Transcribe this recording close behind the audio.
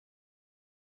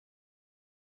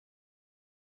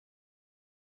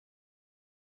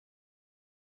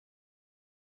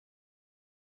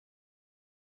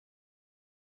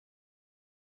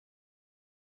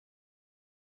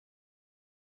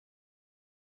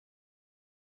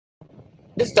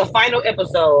This is the final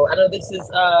episode. I know this is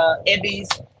Ebby's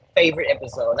favorite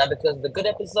episode, not because it's a good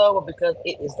episode, but because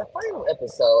it is the final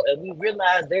episode, and we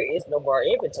realize there is no more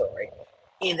inventory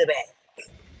in the back.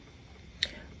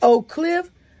 Oh, Cliff,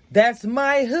 that's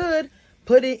my hood.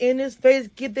 Put it in his face,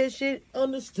 get that shit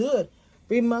understood.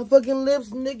 Read my fucking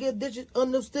lips, nigga, this shit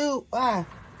understood. Why?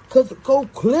 Cause go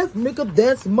Cliff, nigga,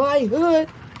 that's my hood.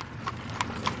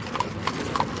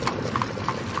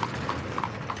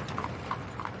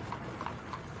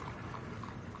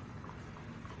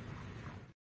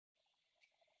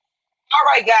 All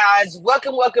right, guys,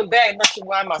 welcome back. Not sure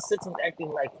why my system's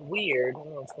acting like weird. I don't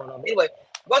know what's going on. Anyway,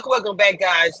 welcome back,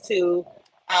 guys, to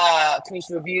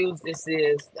Kamisha Reviews. That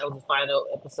was the final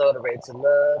episode of Ready to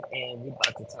Love, and we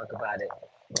about to talk about it.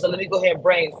 So let me go ahead and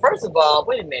bring. First of all,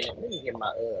 wait a minute. Let me get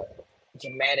my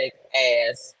dramatic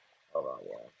ass. Hold on,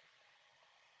 yeah.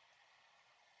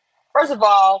 First of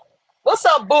all, what's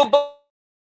up, boo boo?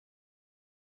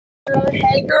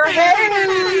 Hey, girl,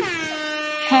 hey.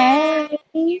 Hey.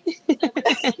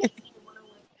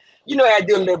 You know I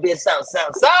do a little bit of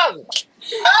something. Oh,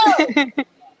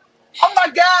 oh my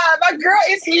God, my girl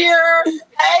is here.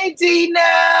 Hey,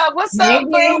 Tina. What's Hey, up,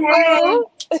 hey, boo hey. boo?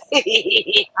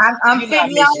 I'm You know I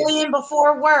fitting miss you. y'all in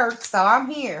before work, so I'm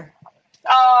here.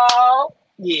 Oh,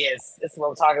 yes, that's what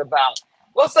I'm talking about.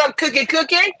 What's up, Cookie?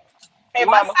 Hey,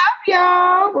 What's mama. up,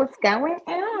 y'all? What's going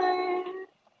on?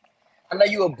 I know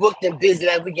you were booked and busy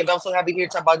that weekend, but I'm so happy here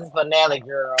to talk about this finale,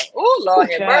 girl. Oh, Lord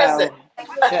have mercy.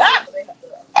 Child. Child.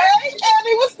 Hey,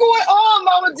 Abby, what's going on,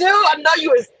 Mama Dude? I know you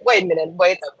was. Wait a minute.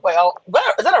 Wait. Oh,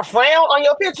 is that a frown on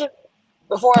your picture?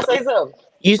 Before I say something,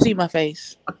 You see my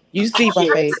face. You I see my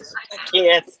can't. face. I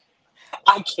can't.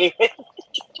 I can't.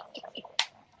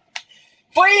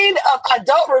 Queen of I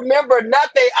don't remember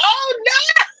nothing. Oh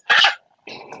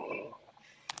no!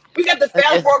 We got the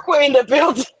fast four queen in the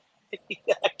building.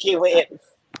 I can't wait.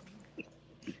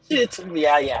 She took me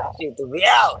out, y'all. She took me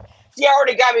out. She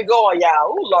already got me going, y'all.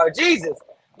 Oh Lord Jesus.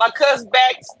 My cousin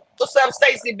back. What's up,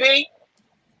 Stacy B?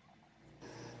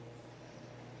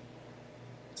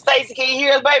 Stacy, can you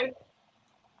hear us, baby?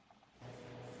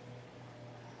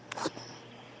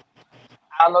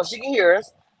 I don't know if she can hear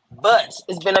us, but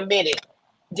it's been a minute.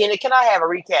 Dina, can I have a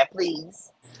recap,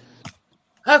 please?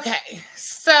 Okay,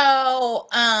 so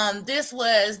this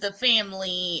was the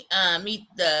family, meet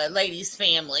the lady's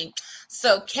family.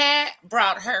 So Kat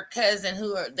brought her cousin,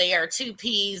 they are two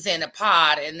peas in a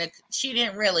pod, and she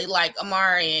didn't really like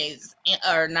Marie's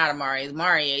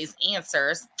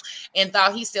answers, and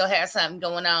thought he still had something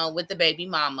going on with the baby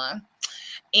mama.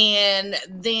 And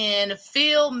then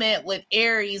Phil met with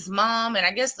Aries' mom, and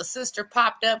I guess the sister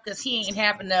popped up because he ain't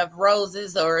have enough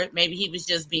roses, or maybe he was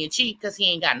just being cheap because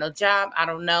he ain't got no job. I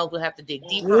don't know. We'll have to dig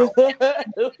deeper.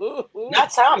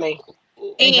 Not Tommy.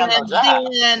 Ain't got no And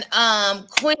job. then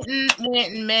Quentin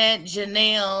went and met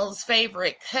Janelle's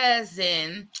favorite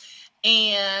cousin.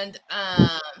 And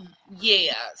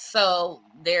yeah, so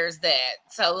there's that.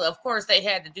 So of course they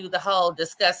had to do the whole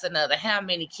discussing of the how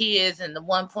many kids and the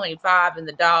 1.5 and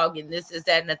the dog and this is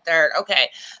that and the third. Okay,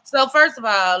 so first of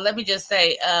all, let me just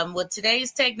say, with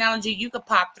today's technology, you could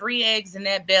pop 3 eggs in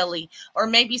that belly, or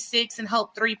maybe 6 and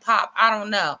hope 3 pop. I don't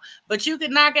know, but you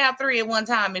could knock out 3 at one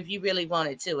time if you really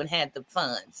wanted to and had the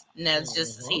funds. And that's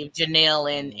just to see if Janelle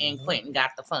and Quentin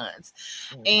got the funds.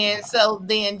 And so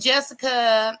then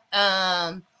Jessica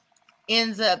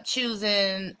ends up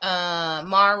choosing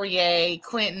Marie.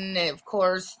 Quentin, of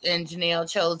course, and Janelle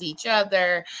chose each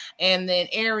other. And then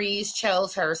Aries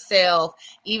chose herself,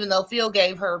 even though Phil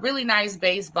gave her a really nice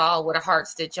baseball with a heart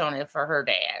stitch on it for her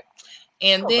dad.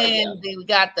 And then we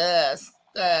got the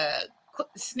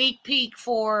sneak peek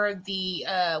for the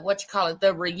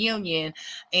the reunion,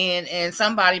 and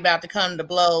somebody about to come to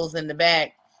blows in the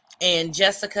back, and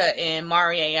Jessica and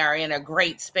Marie are in a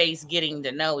great space getting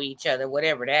to know each other,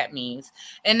 whatever that means.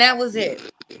 And that was it.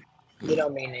 You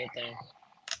don't mean anything.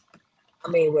 I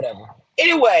mean, whatever.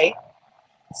 Anyway,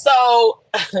 so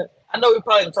I know we're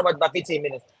probably gonna talk about 15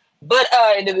 minutes, but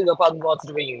and then we're gonna probably go on to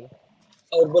the reunion.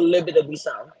 Or a little bit of we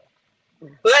saw.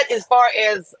 But as far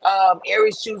as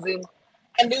Aries choosing,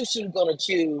 I knew she was gonna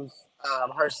choose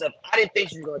herself. I didn't think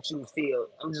she was gonna choose Phil.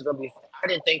 I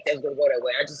didn't think that was gonna go that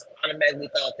way. I just automatically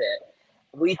thought that.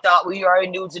 We already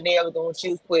knew Janelle was gonna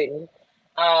choose Quentin.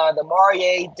 The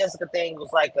Marie Jessica thing was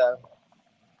like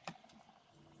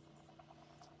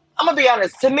I'm gonna be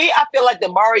honest. To me, I feel like the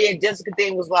Marie and Jessica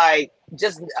thing was like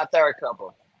just a third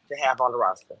couple to have on the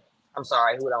roster. I'm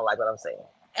sorry, who don't like what I'm saying.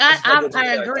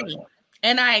 I agree.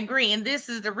 And I agree. And this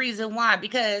is the reason why,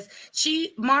 because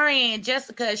Mari and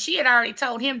Jessica, she had already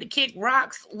told him to kick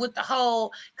rocks with the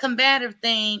whole combative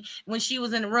thing when she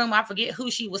was in the room. I forget who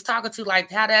she was talking to,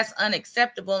 like how that's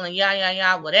unacceptable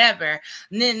and whatever.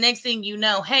 And then next thing you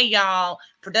know, hey, y'all,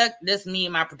 this is me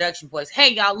and my production voice.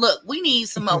 Hey, y'all, look, we need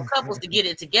some more couples to get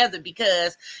it together,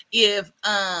 because if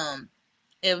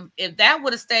that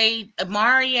would have stayed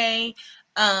Marie,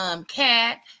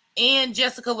 Kat, and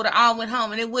Jessica would have all went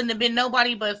home, and it wouldn't have been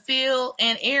nobody but Phil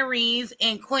and Aries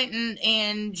and Quentin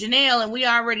and Janelle. And we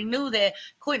already knew that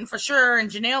Quentin for sure and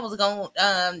Janelle was going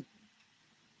to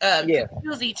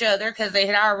confuse each other, because they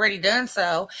had already done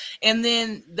so. And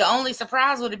then the only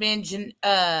surprise would have been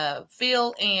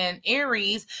Phil and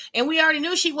Aries. And we already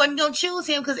knew she wasn't going to choose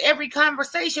him, because every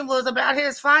conversation was about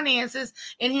his finances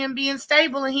and him being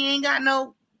stable, and he ain't got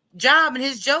no job and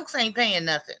his jokes ain't paying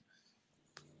nothing.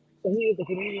 So he is a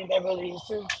comedian, that really is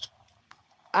true.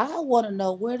 I want to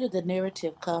know, where did the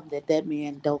narrative come that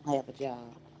man don't have a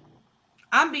job?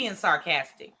 I'm being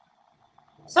sarcastic.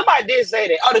 Somebody did say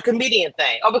that. Oh, the comedian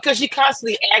thing. Oh, because she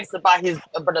constantly asks about his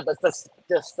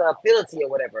stability or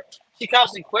whatever. She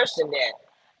constantly questioned that.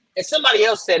 And somebody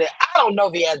else said it. I don't know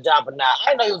if he had a job or not.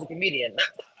 I know he was a comedian.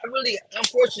 I really,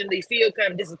 unfortunately, Phil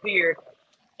kind of disappeared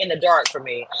in the dark for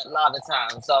me a lot of the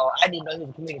time. So I didn't know he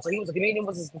was a comedian. So he was a comedian,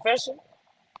 was his profession?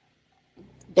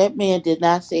 That man did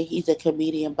not say he's a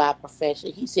comedian by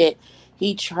profession. He said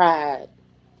he tried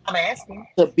I'm asking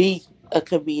to be a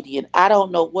comedian. I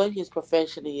don't know what his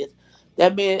profession is.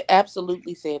 That man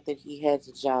absolutely said that he has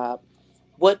a job.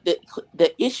 What the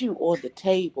issue on the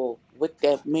table with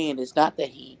that man is not that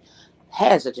he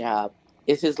has a job,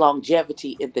 it's his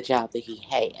longevity in the job that he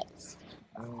has.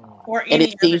 Or and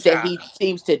it seems that he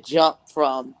seems to jump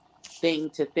from thing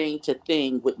to thing to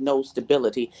thing with no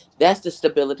stability. That's the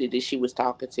stability that she was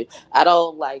talking to. I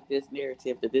don't like this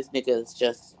narrative that this nigga is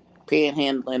just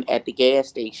panhandling at the gas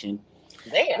station.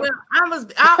 Damn. Well, I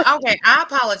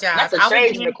apologize. Not to I was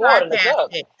change being the quarter in the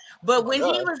club. sarcastic. But when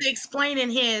he was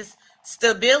explaining his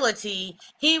stability,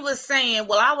 he was saying,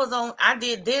 well, I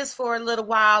did this for a little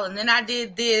while, and then I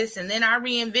did this, and then I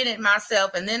reinvented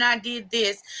myself, and then I did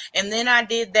this, and then I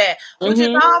did that, which is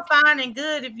all fine and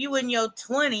good if you in your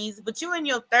 20s, but you in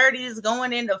your 30s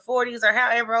going into 40s or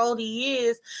however old he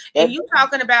is, and you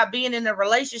talking about being in a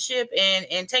relationship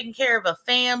and taking care of a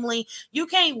family. You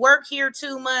can't work here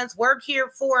 2 months, work here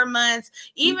 4 months,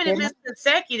 even if it's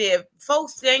consecutive.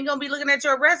 Folks ain't gonna be looking at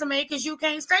your resume because you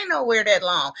can't stay nowhere that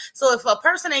long. So if a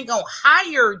person ain't gonna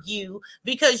hire you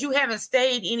because you haven't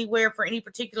stayed anywhere for any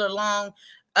particular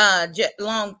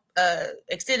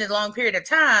extended long period of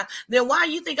time, then why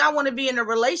you think I want to be in a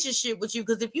relationship with you?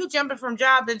 Because if you jumping from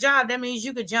job to job, that means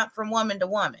you could jump from woman to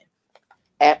woman.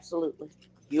 Absolutely.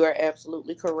 You are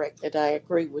absolutely correct, and I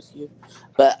agree with you.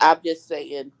 But I'm just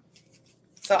saying.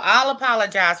 So I'll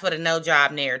apologize for the no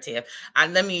job narrative.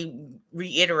 Let me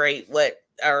reiterate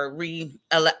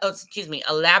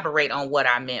elaborate on what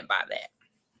I meant by that.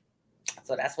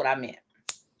 So that's what I meant.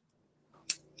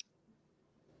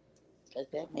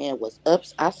 That man was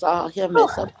upset. I saw him and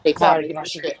somebody called me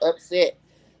upset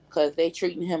because they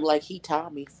treating him like he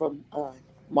Tommy from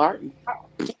Martin.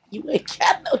 You ain't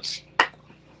got no shit.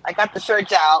 I got the shirt,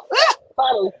 y'all.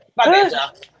 Finally, my bad, y'all.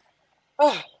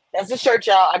 That's the shirt,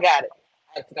 y'all. I got it.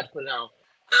 I forgot to put it on.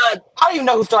 I don't even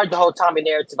know who started the whole Tommy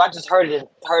narrative. I just heard it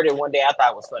one day. I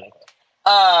thought it was funny.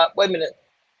 Wait a minute.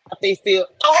 I think Phil.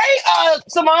 Oh, hey,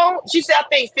 Simone. She said I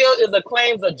think Phil is a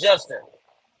claims adjuster.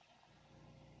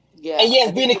 Yeah. And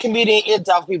yes, being a comedian is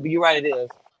tough people. You're right, it is.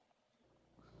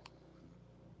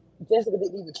 Jessica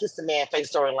didn't even kiss the man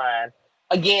face storyline.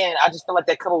 Again, I just feel like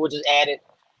that couple was just added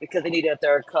because they needed a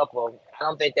third couple. I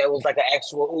don't think that was like an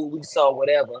actual, we saw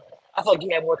whatever. I thought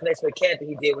he had more connection with Kat than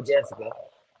he did with Jessica.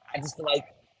 I just feel like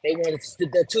they wanted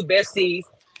the two besties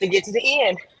to get to the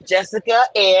end. Jessica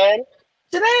and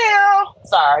Janelle.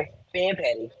 Sorry, being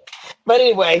petty. But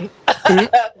anyway. Hey,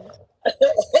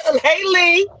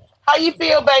 Lee. How you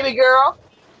feel, baby girl?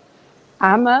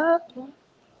 I'm up.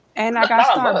 And I got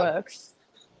Starbucks.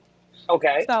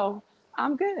 Okay. So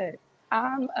I'm good.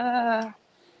 The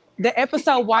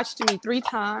episode watched me 3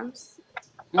 times.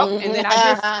 And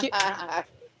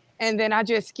then I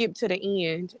just skipped to the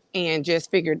end and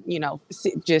just figured,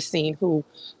 just seeing who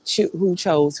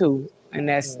chose who, and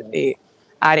that's it.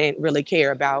 I didn't really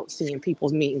care about seeing people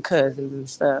meeting cousins and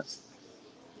stuff.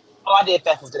 Oh, I did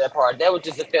fast to that part. That was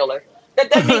just a filler.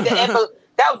 That means that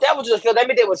was just a filler. That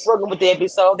means they were struggling with the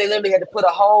episode. They literally had to put a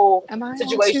whole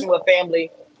situation with family.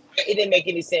 It didn't make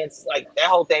any sense. Like that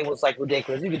whole thing was like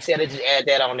ridiculous. You can tell they just add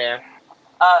that on there.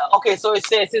 Okay, so it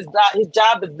says his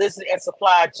job is listed as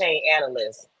supply chain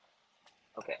analyst.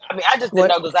 Okay. I mean, I just didn't What?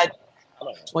 know because I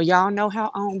don't know. Well, y'all know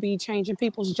how I don't be changing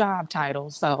people's job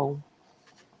titles, so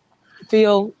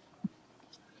Phil,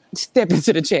 step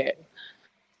into the chat.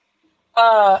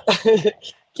 Uh,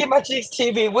 Get My Cheeks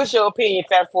TV. What's your opinion,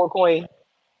 Fast Four Queen?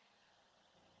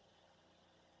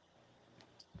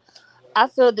 I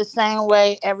feel the same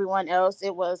way everyone else.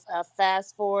 It was a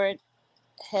fast forward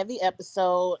heavy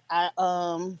episode. I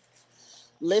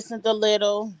listened a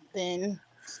little, then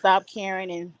stopped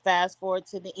caring and fast forward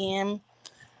to the end.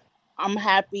 I'm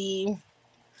happy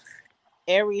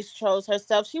Aries chose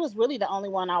herself. She was really the only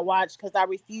one I watched because I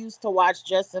refused to watch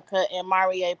Jessica and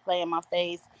Marie play in my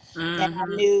face. And I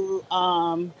Mm-hmm. knew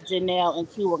Janelle and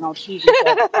Q were gonna choose each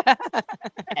other.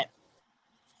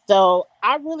 So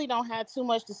I really don't have too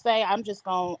much to say. I'm just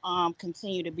gonna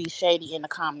continue to be shady in the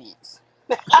comments.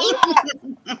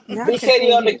 Y'all Be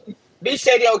shady on continue. the be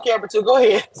shady on camera too. Go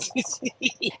ahead.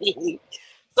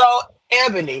 So,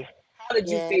 Ebony, how did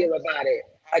you Yes. feel about it?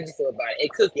 How did you feel about it? Hey,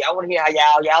 Cookie, I want to hear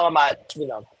how y'all are my,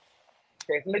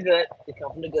 straight from the gut. They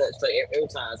come from the gut straight every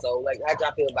time. So, like, how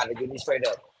y'all feel about it? Give me straight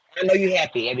up. I know you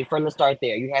happy, Ebony. From the start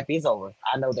there, you happy it's over.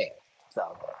 I know that.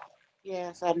 So,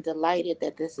 Yes, I'm delighted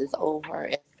that this is over.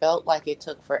 It felt like it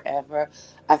took forever.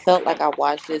 I felt like I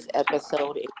watched this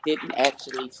episode and didn't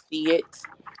actually see it.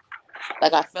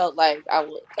 Like I felt like I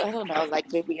don't know,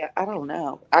 like maybe I don't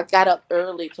know. I got up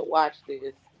early to watch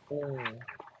this, mm,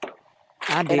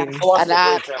 I and I didn't. I watched and it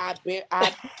I great time. I be-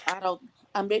 I don't.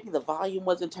 Maybe the volume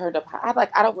wasn't turned up. I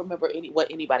don't remember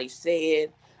what anybody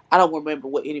said. I don't remember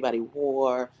what anybody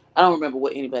wore. I don't remember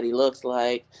what anybody looks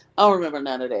like. I don't remember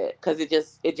none of that because it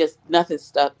just nothing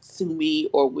stuck to me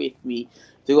or with me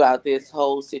throughout this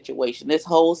whole situation. This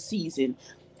whole season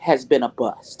has been a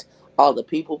bust. All the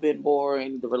people been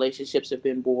boring. The relationships have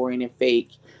been boring and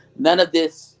fake. None of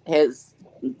this has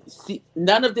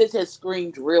none of this has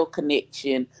screamed real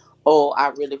connection. Oh, I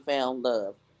really found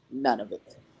love. None of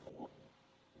it.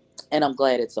 And I'm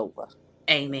glad it's over.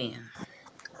 Amen.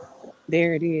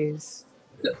 There it is.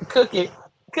 Cookie,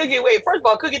 Cookie. Wait, first of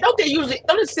all, Cookie, don't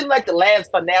it seem like the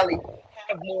last finale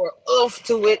have more oomph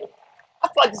to it? I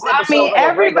feel like this I episode mean, is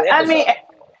like a regular episode.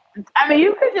 I mean,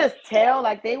 you could just tell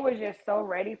like they were just so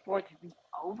ready for it to be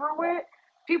over with.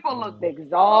 People looked Mm.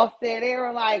 exhausted. They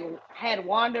were like had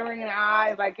wandering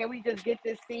eyes. Like, can we just get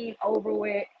this scene over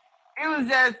with? It was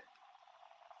just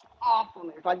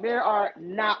awfulness. Like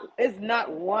it's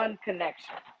not one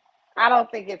connection. I don't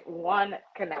think it's one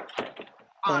connection.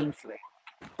 Thanks. Honestly,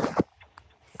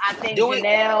 I think Do we?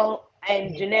 Janelle,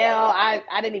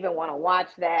 I didn't even want to watch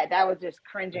that. That was just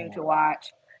cringing to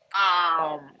watch.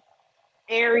 Um,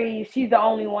 Aries, she's the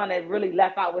only one that really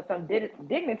left out with some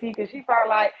dignity because she probably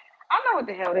like, I know what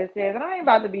the hell this is, and I ain't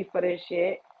about to be for this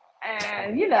shit.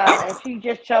 And and she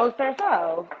just chose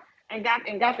herself and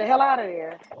got the hell out of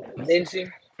there. Didn't she?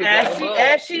 Kick out the mud.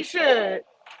 As she should.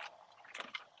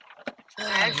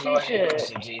 As she Lord have should.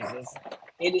 mercy, Jesus.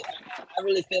 I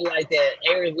really feel like that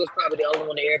Aaron was probably the only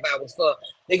one that everybody was for.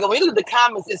 They go, when you look at the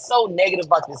comments, it's so negative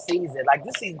about this season. Like,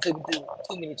 this season took too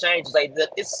many changes. Like,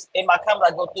 it's in my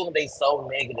comments, I go through them, they so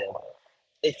negative.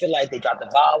 They feel like they dropped the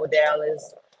ball with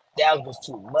Dallas. Dallas was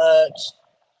too much.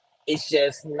 It's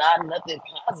just not nothing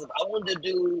positive. I wonder,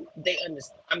 do they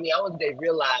understand? I mean, I wonder if they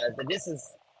realize that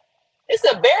it's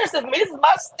embarrassing for me. This is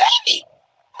my state.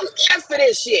 I asked for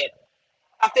this shit.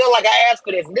 I feel like I asked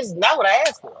for this, and this is not what I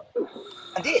asked for.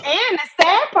 I did. And the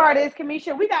sad part is,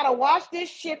 Kamisha, we gotta watch this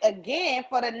shit again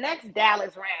for the next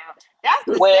Dallas round. That's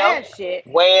the Well, sad shit.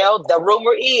 the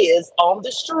rumor is on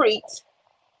the street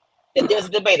that there's a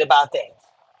debate about that.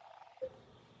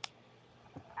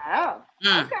 Oh,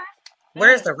 Mm. okay.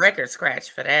 Where's the record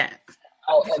scratch for that?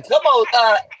 Oh, come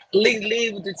on,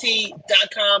 leave with the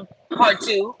T.com part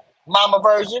 2, mama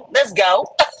version. Let's go.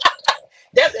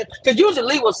 That's because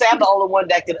usually Lee will say I'm the only one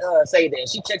that can say that.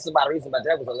 She checks about a reason, but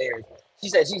that was hilarious. She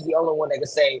said she's the only one that can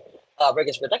say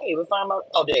record scratch. I can't even find my.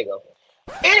 Oh, there you go.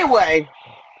 Anyway,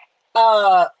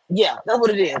 yeah, that's what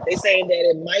it is. They saying that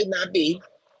it might not be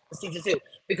season 2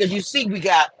 because you see we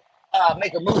got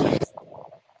Make a Move.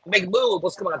 Make a Move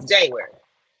was coming out in January.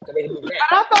 So Make a Move But now.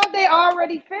 I thought they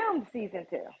already filmed season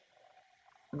 2.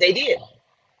 They did,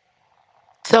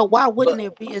 So why wouldn't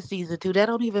but there be a season 2? That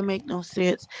don't even make no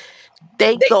sense.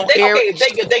 They they gonna air okay.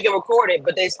 They can record it,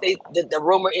 but the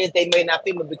rumor is they may not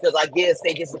film it because I guess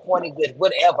they disappointed with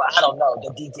whatever. I don't know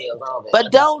the details of it.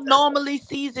 but don't normally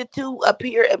season 2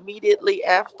 appear immediately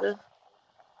after?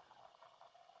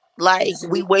 Like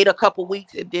we wait a couple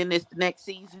weeks and then it's the next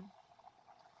season?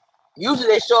 Usually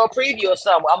they show a preview or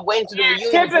something. I'm waiting to the reunion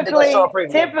to see if they're gonna show a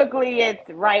preview. Typically it's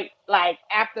right like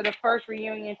after the first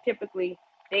reunion. Typically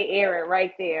they air it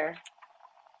right there.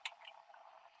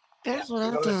 That's what I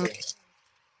Well, listen, thought.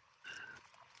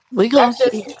 We gonna that's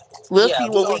just see. We'll yeah. see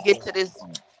We when we gonna get see. to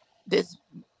this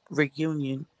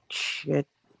reunion. Shit.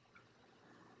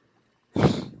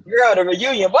 Girl, the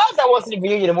reunion. Why did I want to see the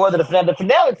reunion more than the finale? The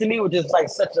finale to me was just like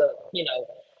such a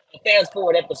a fast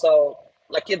forward episode.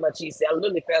 Like Kid Machi said, I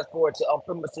literally fast forward to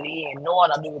pretty much to the end,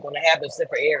 knowing I knew it was gonna happen except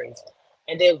for Aries,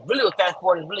 and then really was fast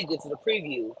forward and really get to the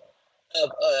preview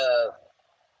of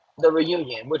the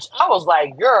reunion, which I was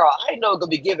like, girl, I know it's gonna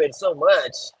be given so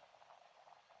much.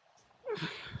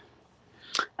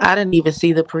 I didn't even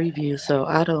see the preview, so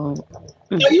I don't.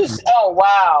 Oh, oh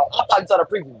wow, I thought you saw the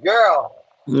preview, girl.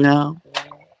 No,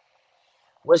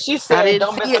 When she I said, didn't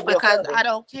 "Don't mess see up it your because feather," I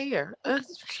don't care.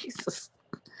 Jesus.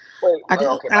 wait, I oh,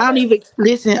 don't. okay, I my don't bad. even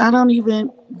listen. I don't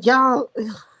even. Y'all.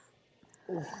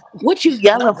 What you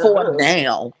yelling Not the for hood.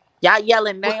 now? Y'all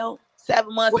yelling now?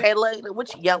 7 months later,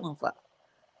 what you yelling for?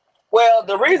 Well,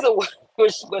 the reason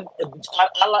was when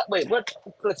I like wait, what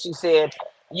clip she said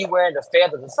you wearing the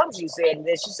feathers or something she said, and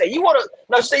then she said you want to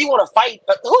no, she said you want to fight.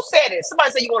 Who said it?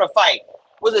 Somebody said you want to fight.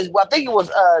 Was it? Well, I think it was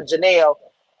Janelle,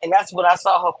 and that's when I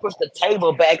saw her push the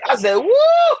table back. I said, "Woo!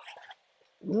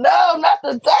 No, not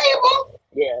the table."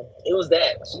 Yeah, it was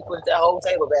that. She pushed that whole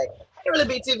table back. I didn't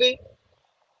really be TV.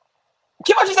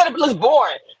 Kim, she said it looks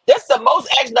boring. That's the most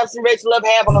action I've seen Rachel Love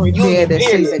have on a Yeah, reunion. the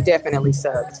Period. season definitely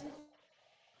sucked.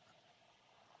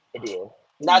 It did. Yeah,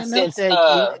 Not no, since thank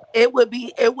you. It would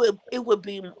be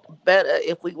better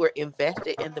if we were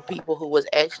invested in the people who was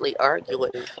actually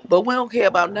arguing. But we don't care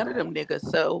about none of them niggas.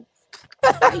 So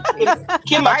fight Kim, me.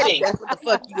 Kim my Fight if cheese. that's what the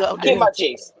fuck you gonna Kim do. my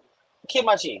cheese. Kim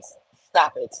my cheese.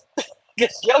 Stop it.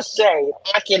 Cause your shade,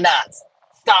 I cannot.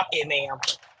 Stop it, ma'am.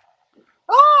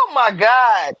 Oh my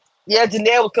God. Yeah,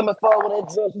 Janelle was coming forward with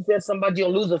that dress. She said somebody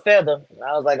gonna lose a feather. And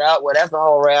I was like, oh well, that's a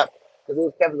whole rap. Because it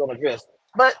was feathers on the dress.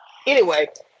 But anyway,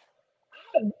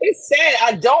 it's sad.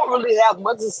 I don't really have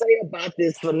much to say about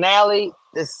this finale.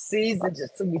 This season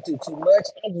just took me too much.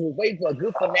 I was waiting for a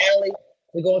good finale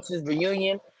to go into this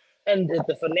reunion. And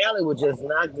the finale was just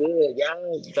not good.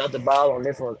 Y'all dropped the ball on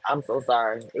this one. I'm so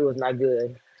sorry. It was not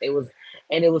good. It was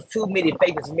too many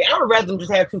favorites for me. I would rather them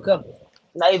just have two couples.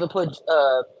 Not even put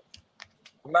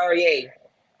Marie,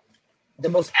 the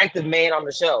most active man on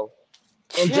the show,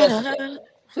 and Shut Jessica.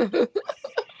 up.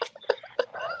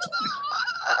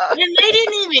 And they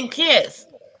didn't even kiss.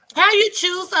 How you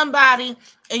choose somebody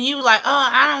and you like, oh,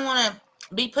 I don't want to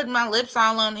be putting my lips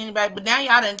all on anybody, but now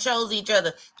y'all done chose each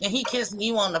other and he kissing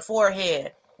you on the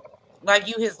forehead like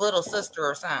you his little sister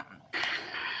or something.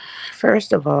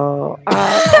 First of all,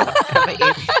 I don't have an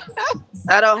issue.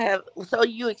 I don't have. So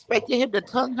you expected him to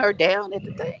tongue her down at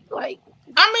the thing? Like,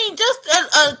 I mean, just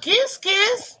a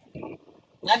kiss.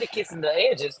 Not the kissing the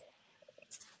edges.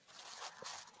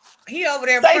 He over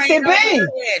there Stacey praying over B.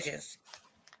 the edges.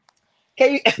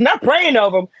 Can you not praying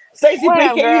over him? Stacey What B,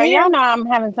 up, can you girl? hear Y'all me? know I'm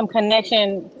having some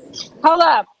connection. Hold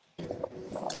up.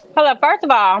 Hold up. First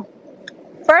of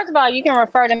all, you can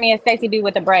refer to me as Stacey B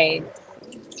with the braids.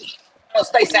 Oh,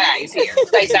 Stacey is here.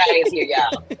 Stacey is here,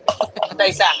 y'all.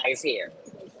 Stacey is here.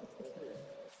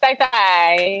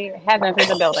 Stacey has entered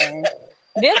the building.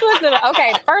 This was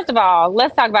okay. First of all,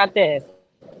 let's talk about this.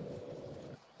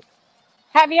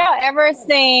 Have y'all ever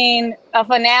seen a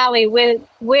finale with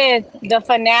the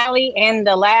finale and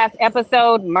the last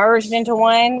episode merged into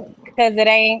one because it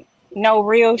ain't no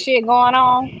real shit going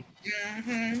on?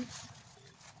 Mm-hmm.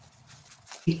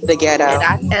 The ghetto.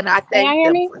 and I Can y'all thank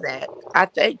hear them me? for that. I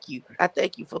thank you. I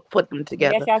thank you for putting them Yes,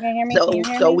 together. y'all can hear me. Can you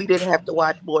hear So me? we didn't have to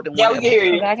watch more than Yeah, one we can hear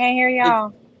episode. you. Because I can't hear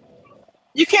y'all.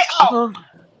 You can't. Oh, Oh,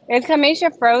 Is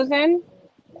Kamisha frozen?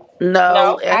 no,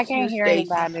 no. I that's you, can't hear Stacy.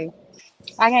 anybody.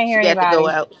 I can't hear She had to go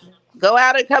anybody. out. Go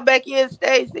out and come back in,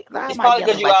 Stacy. Why It's am I probably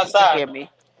because yelling you like she can outside. hear me?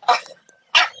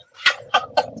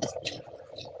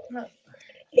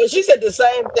 But she said the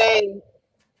same thing.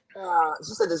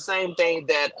 She said the same thing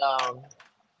that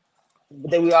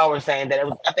we all were saying that it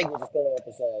was. I think it was a filler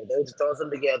episode. They were just throwing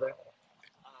something together.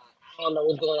 I don't know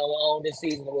what's going on this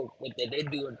season with that they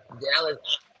do in Dallas.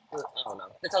 I don't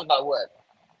know. They talk about what?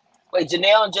 Wait,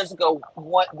 Janelle and Jessica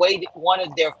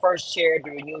wanted their first chair at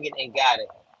the reunion and got it.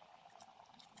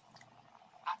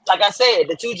 Like I said,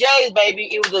 the two J's,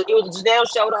 baby. It was a Janelle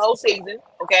show the whole season,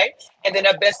 okay? And then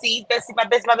her bestie, my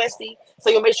bestie. So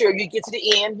you'll make sure you get to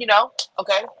the end,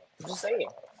 okay? I'm just saying.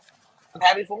 I'm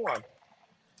happy for them.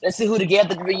 Let's see who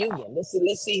together at the reunion. Let's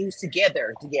see who's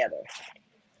together.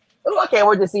 Oh, I can't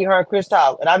wait to see her and Chris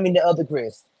talk. And I mean the other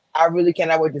Chris. I really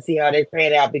cannot wait to see how they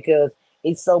pan out because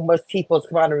it's so much T-post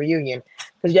come on the reunion.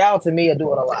 Because y'all to me are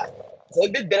doing a lot. So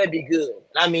it better be good.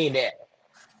 I mean that.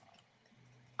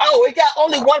 Oh, it got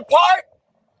only one part?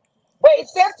 Wait, it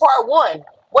says part one.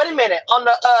 Wait a minute. On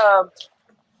the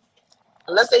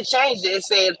unless they changed it, it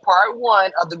says part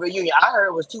 1 of the reunion. I heard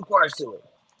it was 2 parts to it.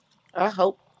 I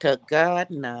hope to God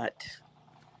not.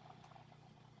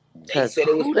 They Cause said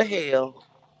it was. who the hell?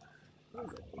 They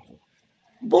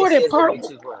Boy, said that it's gonna part be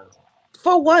 2 parts.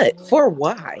 for what? For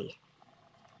why?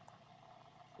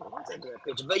 What's that damn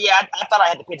picture? But yeah, I thought I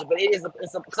had the picture, but it is.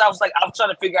 It's because I was trying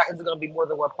to figure out is it gonna be more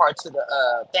than one part to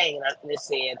the thing, and it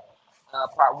said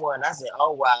part 1. I said,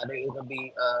 oh wow, there is gonna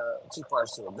be 2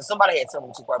 parts to it. But somebody had told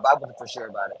me 2 parts, but I wasn't for sure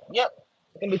about it. Yep,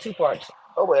 it's gonna be 2 parts.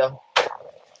 Oh well.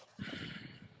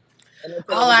 And they're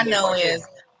telling All me I to be know part 2. is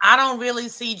I don't really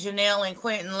see Janelle and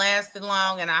Quentin lasting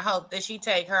long, and I hope that she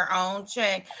take her own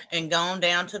check and go on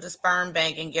down to the sperm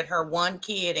bank and get her 1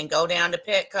 kid and go down to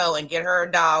Petco and get her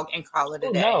a dog and call it a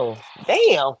Oh day. no,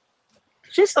 damn.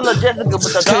 She's still a Jessica with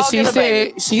the Cause dog and the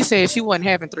baby. she said she wasn't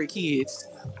having 3 kids.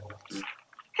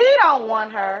 He don't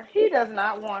want her. He does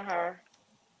not want her.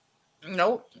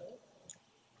 Nope.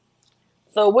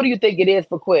 So what do you think it is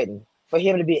for Quentin? For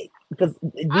him to be, because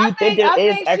do you think there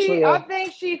is actually I a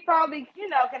think she probably,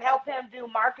 can help him do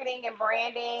marketing and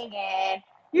branding and,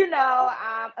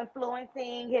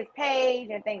 influencing his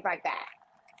page and things like that.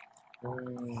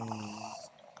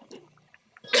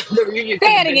 the reunion Say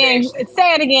could have it been again. actually.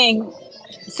 Say it again.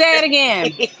 Say it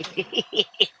again.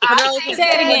 For I those think who Say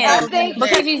it for that I again. those think who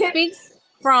Because she that she can speaks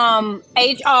from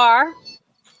HR.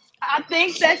 I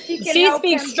think that she can She help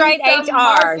speaks him do straight some HR.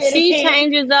 She marketing,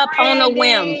 changes up on a whim.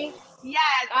 branding.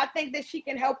 Yes, I think that she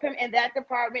can help him in that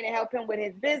department and help him with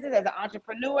his business as an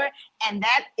entrepreneur. And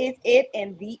that is it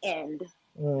in the end.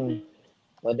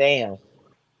 Well, damn.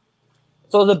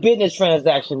 So it's a business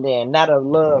transaction then, not a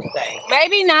love thing.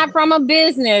 Maybe not from a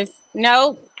business.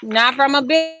 No, not from a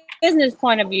business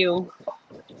point of view.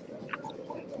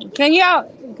 Can y'all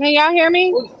hear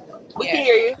me? We can yeah.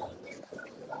 hear you.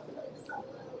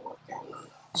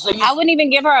 So you, I wouldn't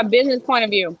even give her a business point of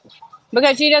view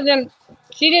because she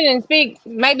didn't speak,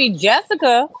 maybe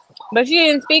Jessica, but she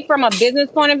didn't speak from a business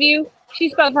point of view. She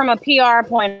spoke from a PR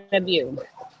point of view.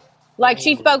 Like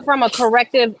she spoke from a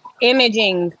corrective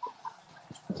imaging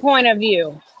point of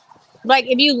view. Like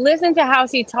if you listen to how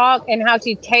she talks and how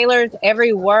she tailors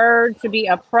every word to be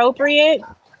appropriate,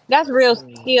 that's real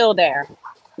skill there.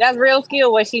 That's real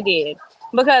skill what she did.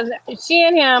 Because she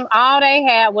and him, all they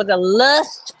had was a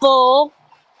lustful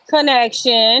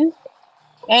connection,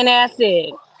 and that's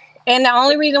it. And the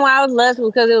only reason why I was lustful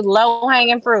was because it was low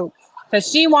hanging fruit. Because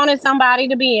she wanted somebody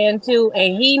to be into,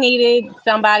 and he needed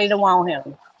somebody to want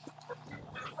him.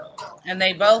 And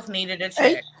they both needed a Ain't,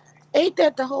 check. ain't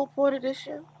that the whole point of this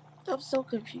show? I'm so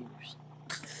confused.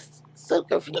 So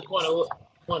the confused.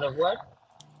 point of what?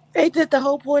 Ain't that the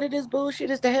whole point of this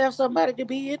bullshit is to have somebody to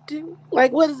be into?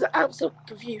 Like, what is? I'm so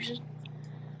confused.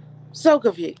 So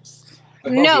confused.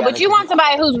 Both of No, y'all but need you to be. want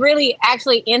somebody who's really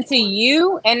actually into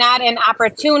you and not an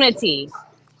opportunity.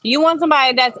 You want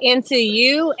somebody that's into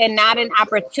you and not an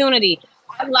opportunity.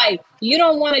 I'm like, you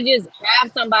don't want to just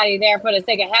have somebody there for the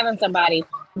sake of having somebody.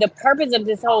 The purpose of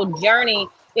this whole journey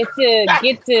is to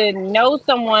get to know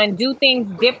someone, do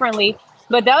things differently.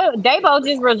 But they both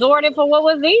just resorted for what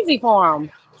was easy for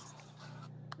them.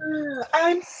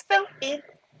 I'm so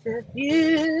into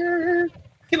you.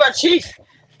 Hear my chief.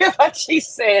 Hear my chief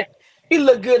said he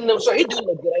look good in them shorts. He do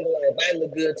look good. I ain't gonna lie, everybody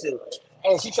look good too.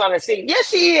 And she trying to sing. Yes,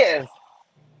 she is.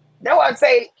 That's why I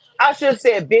say I should have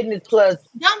said business plus,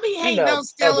 Don't be hating on other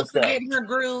Stella for stuff. getting her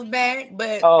groove back,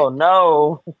 but Oh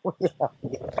no.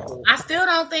 I still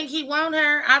don't think he want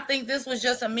her. I think this was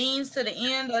just a means to the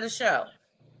end of the show.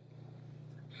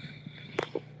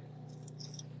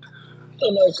 I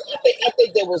don't know. I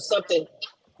think there was something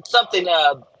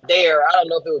there. I don't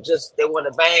know if it was just they want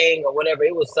to bang or whatever.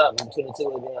 It was something between the two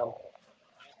of them.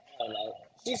 I don't know.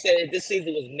 She said this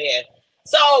season was mad.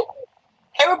 So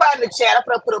everybody in the chat, I'm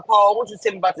gonna put a poll. What you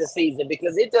tell me about this season?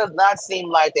 Because it does not seem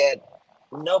like that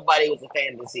nobody was a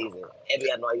fan of this season.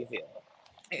 Abby, I know how you feel.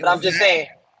 It But I'm was just not, saying,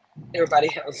 everybody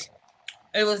else.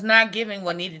 it was not giving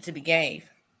what needed to be gave.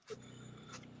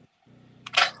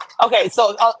 Okay,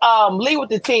 so Lee with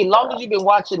the team. Long as you've been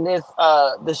watching this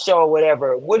the show or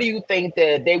whatever, what do you think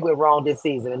that they went wrong this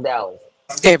season in Dallas?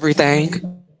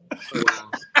 Everything. Oh,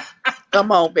 wow.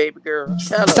 Come on, baby girl.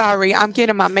 Tell us. Sorry, I'm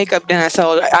getting my makeup done,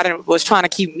 so was trying to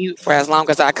keep mute for as long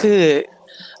as I could.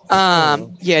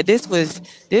 Yeah, this was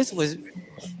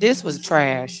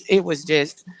trash. It was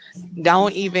just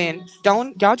don't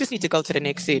y'all just need to go to the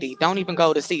next city. Don't even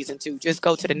go to season 2. Just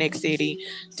go to the next city.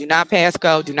 Do not pass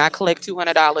go. Do not collect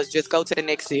 $200. Just go to the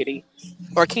next city,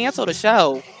 or cancel the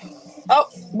show. Oh,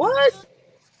 what?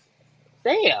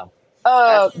 Damn.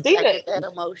 I Dina. second that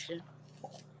emotion.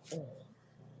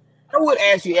 I would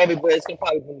ask you, everybody can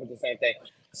probably do the same thing.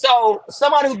 So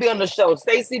somebody who be on the show,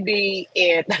 Stacey B,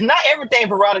 and not everything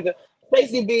Veronica,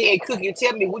 Stacey B and Cookie,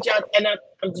 tell me what y'all. And I'm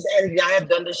just asking, y'all have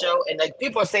done the show, and like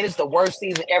people are saying it's the worst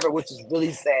season ever, which is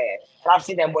really sad. And I've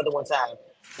seen that more than one time.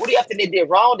 What do you think they did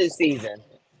wrong this season?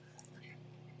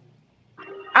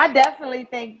 I definitely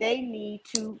think they need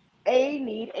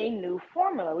a new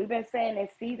formula. We've been saying it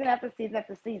season after season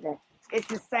after season. It's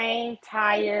the same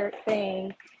tired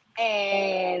thing,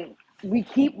 and we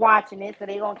keep watching it, so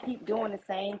they're gonna keep doing the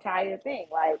same tired thing.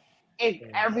 Like it's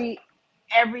every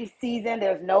season,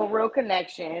 there's no real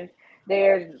connections.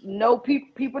 There's no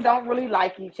people don't really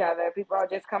like each other. People are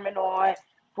just coming on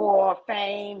for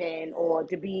fame and or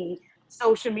to be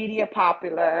social media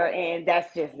popular, and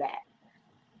that's just that.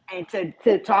 And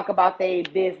to talk about their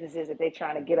businesses that they're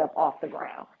trying to get up off the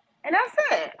ground. And that's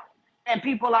it. And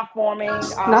people are forming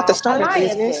Not the startup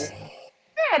business. alliances.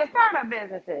 Yeah, the startup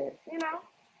businesses,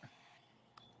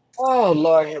 Oh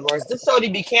Lord have mercy. This show to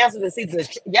be canceled this season.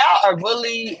 Y'all are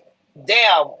really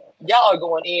damn. Y'all are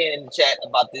going in the chat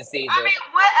about this season. I mean,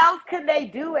 what else could they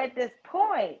do at this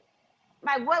point?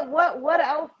 Like what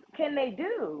else can they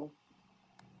do?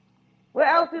 What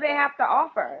else do they have to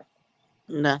offer?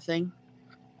 Nothing.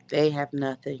 They have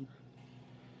nothing.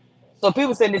 So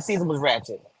people saying this season was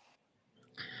ratchet.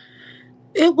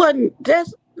 It wasn't.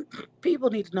 That's people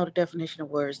need to know the definition of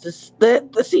words.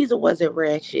 The season wasn't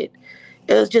ratchet.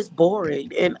 It was just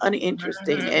boring and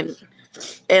uninteresting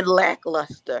and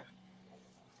lackluster.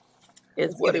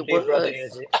 Is what it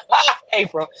was.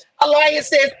 April.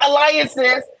 Alliances.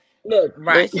 Look,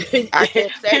 Right. I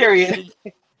said period.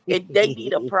 they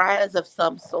need a prize of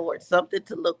some sort, something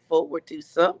to look forward to,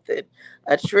 something.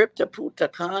 A trip to Punta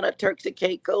Cana, Turks and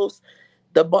Caicos,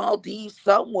 the Maldives,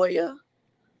 somewhere.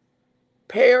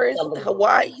 Paris,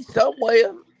 Hawaii,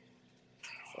 somewhere.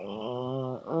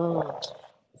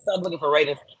 Stop looking for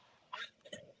ratings.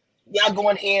 Y'all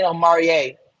going in on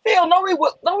Maurier. Phil,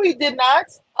 no, he did not.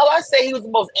 All I say, he was the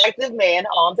most active man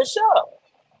on the show.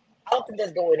 I don't think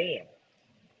that's going in.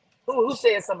 Who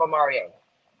said something about Maurier?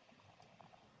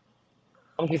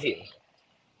 I'm confused.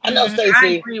 I know, I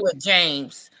Stacey. agree with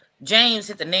James. James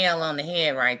hit the nail on the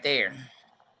head right there.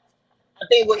 I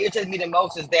think what irritates me the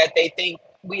most is that they think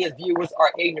we as viewers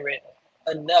are ignorant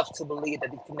enough to believe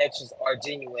that the connections are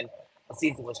genuine. The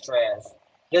season was trash.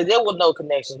 There was no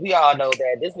connections. We all know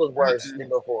that. This was worse than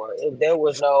before. There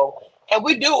was no, and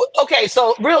we do. Okay,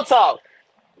 so real talk.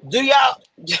 Do y'all,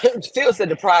 Phil said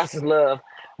the price is love.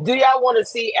 Do y'all want to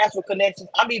see actual connections?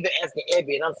 I'm even asking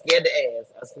Abby, and I'm scared to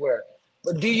ask, I swear.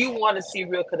 But do you want to see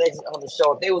real connections on the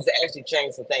show if they was to actually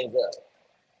change some things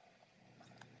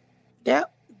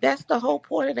up? That's the whole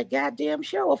point of the goddamn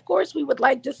show. Of course, we would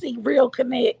like to see real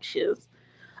connections.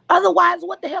 Otherwise,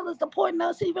 what the hell is the point of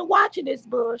us even watching this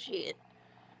bullshit?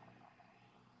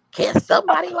 Can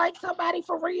somebody like somebody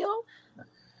for real?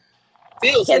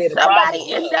 Phil Can said the somebody price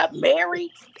is end love. up married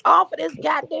off of this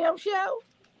goddamn show?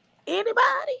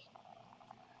 Anybody?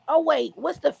 Oh wait,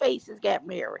 what's the faces got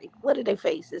married? What are their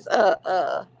faces?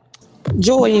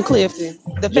 Joy and Clifton.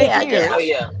 The fake Yeah, marriage. Oh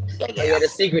yeah. yeah. The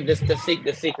secret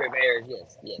marriage.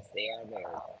 Yes, they are married.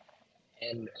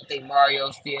 And I think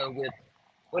Mario's still with.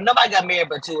 Well, nobody got married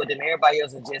but two of them. Everybody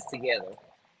else is just together.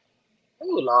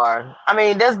 Oh Lord. I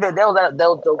mean, that was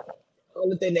the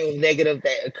only thing that was negative.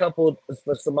 That a couple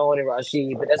for Simone and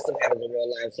Rashid, but that's still happens in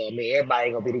real life. So I mean, everybody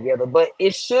ain't gonna be together. But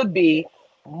it should be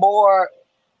more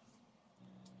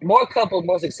couples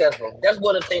more successful. That's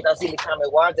one of the things I see in the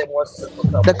comment. Why aren't there more successful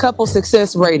couples? The couple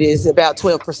success rate is about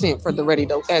 12% for the Ready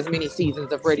to, as many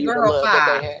seasons of Ready to Girl, Love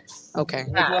that they had. Okay.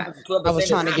 12% I was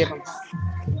trying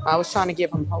to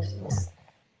give them hope.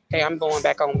 Okay, I'm going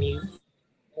back on mute.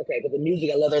 Okay, but the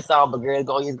music, I love that song, but girl, it's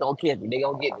gonna kill me. They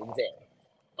gonna get me.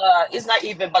 It's not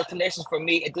even about connections for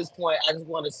me at this point. I just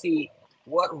want to see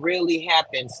what really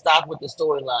happened. Stop with the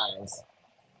storylines.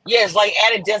 Yes, like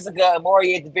adding Jessica and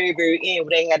Maury at the very, very end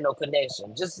where they had no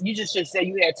connection. You just should say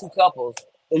you had two couples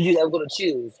that you were going to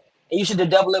choose, and you should do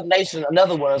double elimination,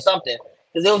 another one or something,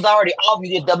 because it was already off.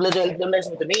 You did double elimination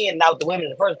with the men, not with the women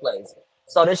in the first place.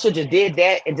 So they should just did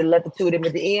that and just let the two of them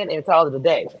at the end and call it a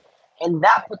day, and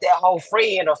not put that whole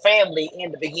friend or family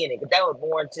in the beginning, because that was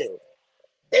boring too.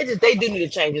 They do need to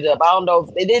change it up. I don't know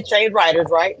if they did change writers,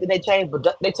 right? Did they change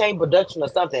production or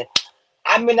something?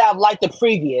 I may not like the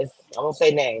previous. I won't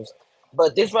say names,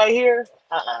 but this right here,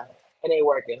 it ain't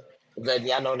working.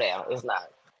 Y'all know now it's not.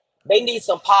 They need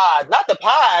some pods, not the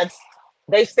pods.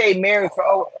 They stay married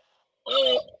for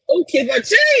okay, but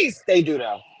jeez, they do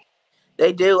though.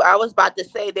 They do. I was about to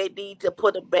say they need to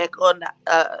put them back on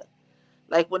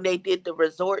like when they did the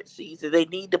resort season. They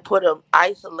need to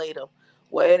isolate them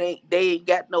where they ain't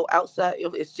got no outside.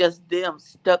 It's just them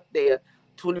stuck there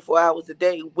 24 hours a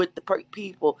day with the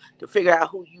people to figure out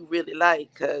who you really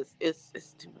like, because it's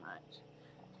too much.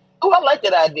 Oh, I like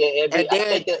that idea, Abby. And I then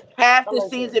think that half I the like that.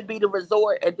 season be the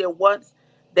resort, and then once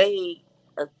they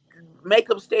make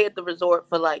them stay at the resort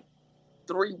for like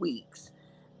 3 weeks,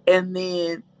 and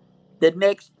then the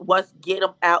next once get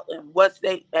them out, and once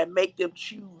they and make them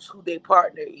choose who their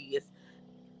partner is,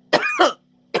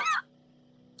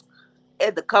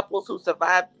 and the couples who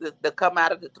survive the come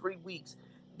out of the 3 weeks,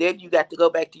 then you got to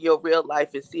go back to your real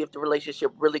life and see if the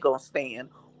relationship really gonna stand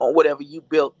on whatever you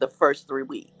built the first 3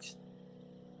 weeks.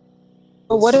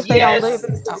 But what if they don't Yes. live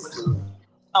in the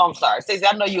Oh, I'm sorry, Stacey.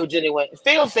 I know you're genuine.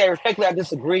 Phil said, respectfully, I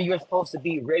disagree. You're supposed to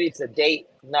be ready to date,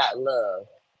 not love.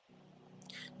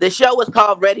 The show is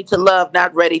called Ready to Love,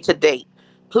 not Ready to Date.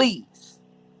 Please.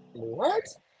 What?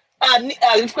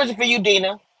 This question for you,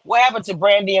 Dina. What happened to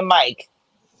Brandy and Mike?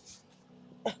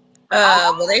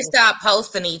 Well, they stopped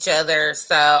posting each other,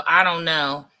 so I don't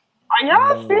know. Are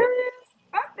y'all serious?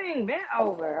 That thing been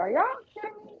over. Are y'all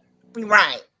kidding?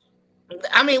 Right.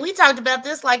 I mean, we talked about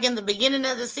this like in the beginning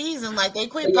of the season, like they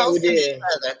quit Yeah, we posting each did.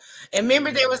 other. And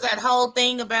remember, there was that whole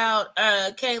thing about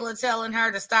Kayla telling her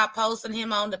to stop posting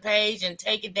him on the page and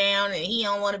take it down, and he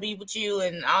don't want to be with you,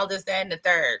 and all this, that, and the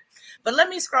third. But let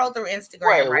me scroll through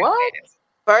Instagram Wait, what? fast.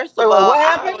 First Wait, of wait, all, what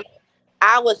happened?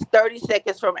 I was 30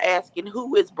 seconds from asking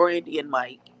who is Brandy and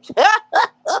Mike.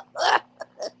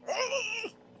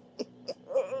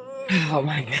 Oh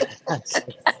my God.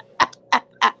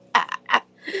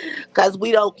 Because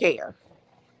we don't care.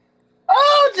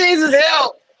 Oh, Jesus,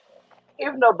 help.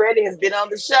 Even though Brandy has been on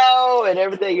the show and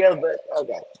everything else, but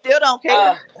okay. Still don't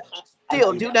care. I Still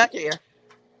know you do don't. not care.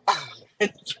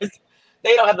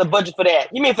 They don't have the budget for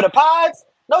that. You mean for the pods?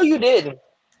 No, you didn't.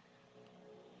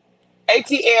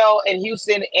 ATL and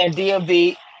Houston and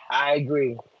DMV. I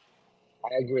agree.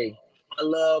 I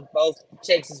love both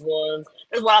Texas ones.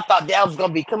 That's why I thought that was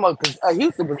gonna be. Come on, because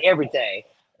Houston was everything.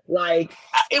 Like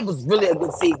it was really a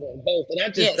good season, both, and I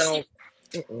just Yes, don't.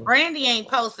 Mm-mm. Brandy ain't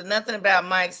posted nothing about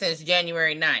Mike since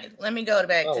January 9th. Let me go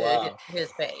back Oh to wow. his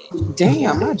page.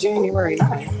 Damn, not January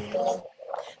 9th.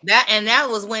 That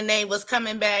was when they was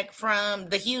coming back from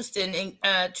the Houston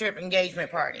trip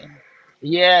engagement party.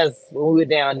 Yes, when we were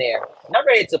down there, not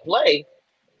ready to play.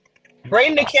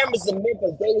 Bring the cameras to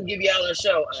Memphis. They will give y'all a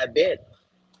show. I bet.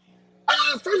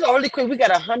 First of all, really quick, we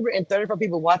got 134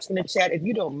 people watching the chat. If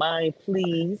you don't mind,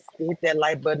 please hit that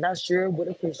like button. I sure would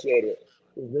appreciate it.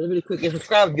 Really, really quick. And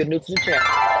subscribe if you're new to the channel.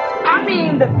 I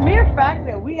mean, the mere fact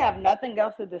that we have nothing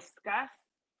else to discuss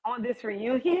on this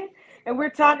reunion, and we're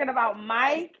talking about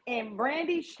Mike and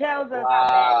Brandy, tells us how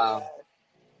bad it Wow. was.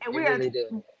 And It we are really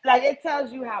do. like, it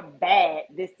tells you how bad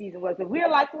this season was. And we're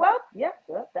like, well,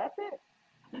 that's it.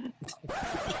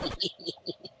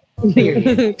 Period.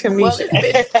 Well, Kamisha.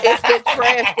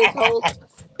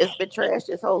 it's been trashed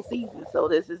this whole season. So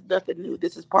this is nothing new.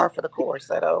 This is par for the course.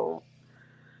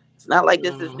 It's not like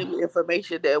this is new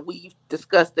information that we've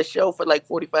discussed the show for like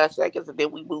 45 seconds and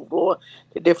then we moved on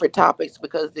to different topics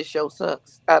because this show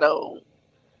sucks. I don't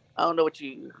know what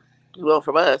you want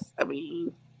from us. I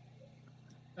mean,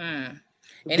 And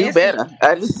do better.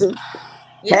 I just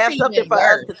have something for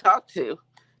us to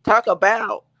talk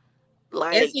about.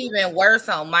 Like, it's even worse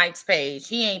on Mike's page.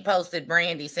 He ain't posted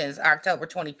Brandy since October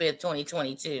 25th,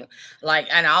 2022. Like,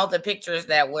 and all the pictures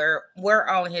that were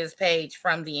on his page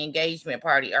from the engagement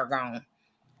party are gone.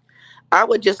 I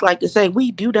would just like to say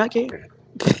we do not care.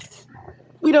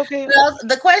 We don't care. Well,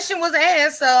 the question was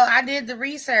asked, so I did the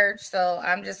research. So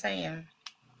I'm just saying.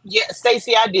 Yeah,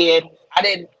 Stacey, I did. I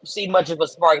didn't see much of a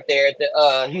spark there at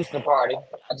the Houston party.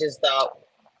 I just thought,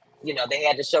 they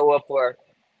had to show up for,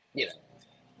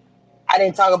 I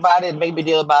didn't talk about it, make a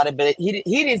deal about it, but he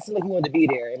didn't seem like he wanted to be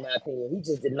there, in my opinion. He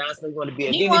just did not seem like he wanted to be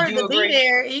there. He wanted to be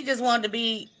there. He just wanted to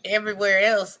be everywhere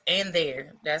else and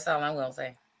there. That's all I'm gonna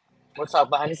say. We'll talk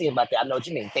behind the scenes about that. I know what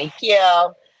you mean. Thank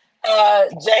you.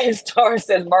 James Torres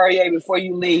says, Maria, before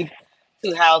you leave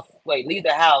the house,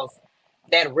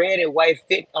 that red and white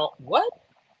fit on what?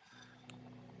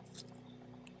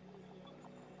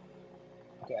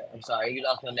 Okay, I'm sorry, you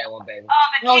lost me on that one, baby. Oh,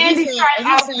 the candy stripe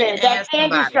outfit. That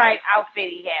candy stripe outfit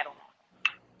he had on.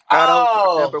 I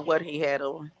don't remember what he had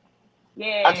on.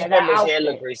 Yeah, I just remember his hair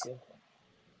looked greasy.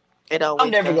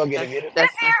 I'm never gonna get it. His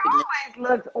hair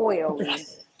always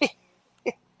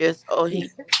looks oily.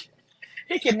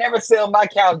 He can never sell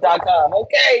mycouch.com.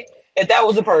 Okay, if that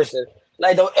was a person,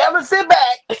 like, don't ever sit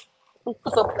back.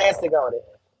 Put some plastic on it,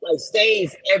 like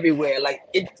stains everywhere. Like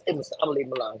it was. I'm gonna leave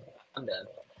him alone. I'm done.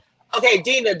 Okay,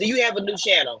 Dina, do you have a new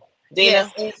channel?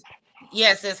 Dina?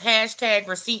 Yes, it's hashtag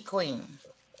Receipt Queen.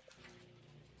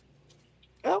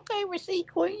 Hey,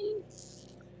 Receipt Queen.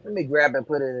 Let me grab and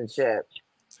put it in the chat.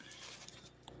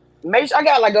 Make sure I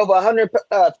got like over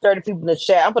 130 people in the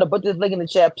chat. I'm gonna put this link in the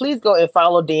chat. Please go and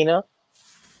follow Dina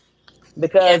Yeah,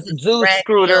 because Zeus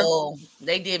screwed her.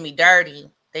 they did me dirty.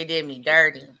 They did me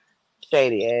dirty.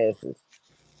 Shady asses.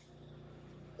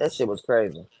 That shit was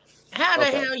crazy. How the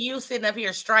hell you sitting up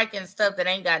here striking stuff that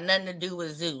ain't got nothing to do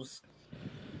with Zeus?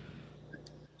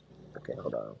 Okay,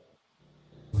 hold on.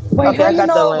 Wait, how you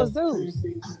know it was Zeus?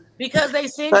 Because they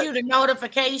send you the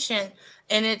notification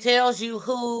and it tells you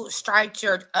who striked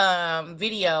your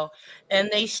video, and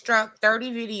they struck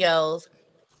 30 videos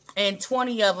and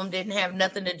 20 of them didn't have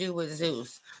nothing to do with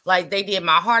Zeus. Like they did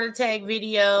my heart attack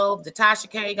video, the Tasha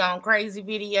K Gone Crazy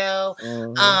video.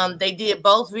 They did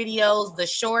both videos, the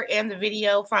short and the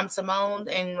video from Simone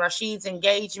and Rashid's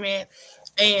engagement.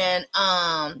 And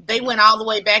they went all the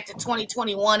way back to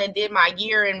 2021 and did my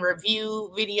year in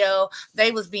review video.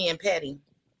 They was being petty.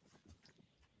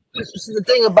 So the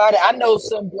thing about it, I know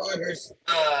some bloggers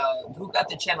who got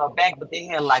the channel back, but they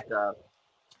had like a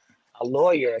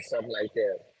lawyer or something like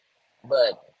that.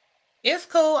 But it's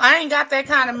cool. I ain't got that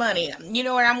kind of money. You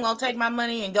know what? I'm gonna take my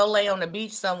money and go lay on the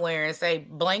beach somewhere and say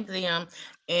blank them.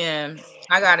 And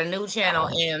I got a new channel.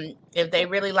 And if they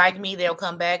really like me, they'll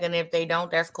come back. And if they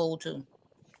don't, that's cool too.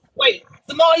 Wait,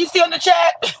 Simone, you still in the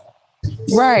chat?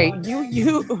 Right.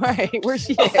 You right. Where's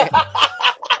she at?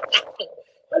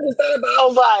 I just thought about. I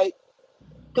was like,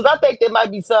 because I think there might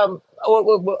be some.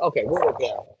 Okay, we'll work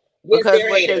out. Because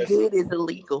what they did is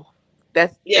illegal.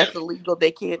 That's illegal.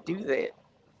 They can't do that.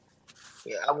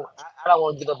 Yeah, I don't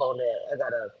want to give up on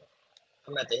that.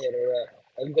 I'm at to hit her up.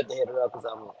 You got to hit her up because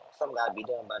something got to be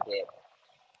done about that.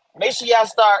 Make sure y'all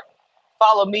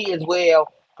follow me as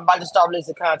well. I'm about to start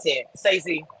releasing content.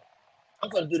 Stacey, I'm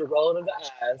going to do the rolling of the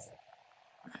eyes.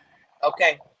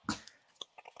 Okay.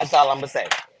 That's all I'm going to say,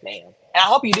 man. And I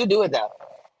hope you do it, though.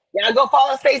 Y'all go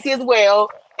follow Stacey as well,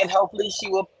 and hopefully she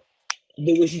will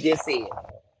do what she just said.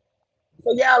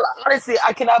 So, y'all, honestly,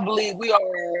 I cannot believe we are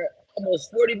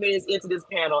almost 40 minutes into this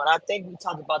panel, and I think we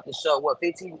talked about the show,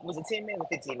 15, was it 10 minutes or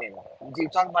 15 minutes? Did you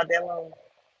talk about that long?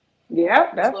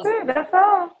 Yeah, that's it. That's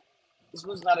all. This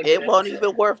was not a good It won't episode.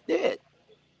 even worth that. It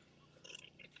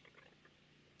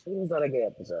was not a good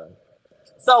episode.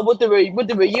 So with the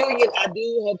reunion, I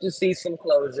do hope to see some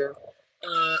closure.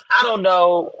 I don't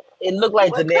know. It looked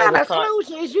like What Janelle kind was of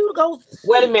closure is you go?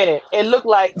 Wait a minute. It looked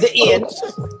like the end.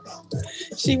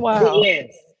 She wild.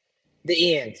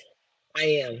 The end. I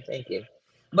am. Thank you.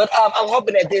 But I'm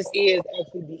hoping that this is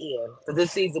actually the end. Because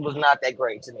this season was not that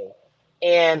great to me.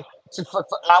 And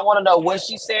I want to know what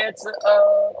she said to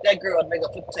that girl to make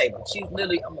her flip the table. She's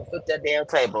literally, I'm going to flip that damn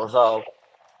table. So,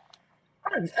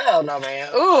 I don't know,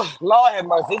 man. Ooh, Lord have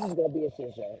mercy. This is going to be a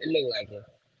shit show. It look like it.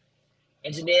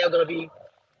 And Janelle going to be,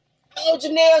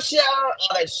 Janelle show,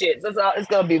 all that shit. It's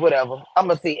going to be whatever. I'm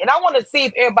going to see. And I want to see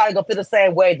if everybody going to feel the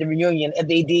same way at the reunion as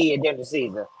they did during the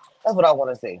season. That's what I want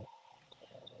to see.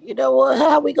 You know what?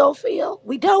 How we gonna feel?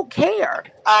 We don't care.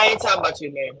 I ain't talking about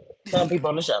you, man. Some people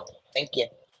on the show. Thank you.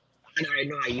 I already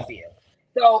know how you feel.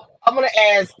 So I'm gonna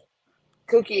ask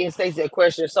Cookie and Stacey a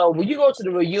question. So when you go to the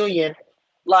reunion,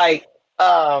 like,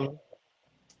 I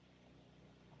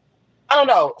don't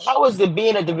know, how was it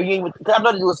being at the reunion? Because I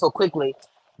know they do it so quickly,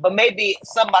 but maybe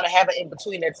somebody have it in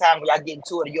between that time where y'all get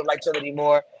into it and you don't like each other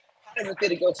anymore. How does it feel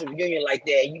to go to a reunion like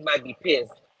that? You might be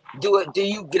pissed. Do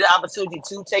you get an opportunity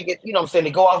to take it, you know what I'm saying,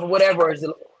 to go off or whatever? Or is it,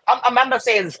 I'm not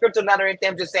saying the script or not or anything.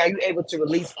 I'm just saying, are you able to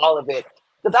release all of it?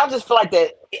 Because I just feel like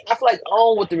that. I feel like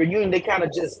on with the reunion, they kind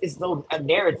of just, it's so a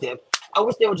narrative. I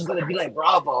wish they were just going to be like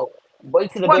Bravo.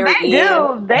 Wait to the very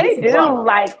end. They do.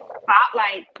 Like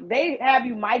they have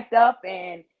you mic'd up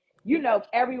and, you know,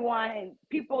 everyone and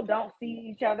people don't see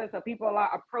each other. So people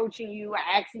are approaching you,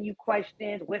 asking you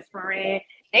questions, whispering.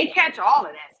 They catch all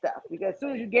of that stuff because as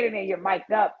soon as you get in there, you're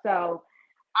mic'd up. So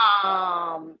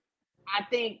I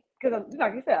think, because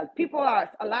like you said,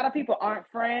 a lot of people aren't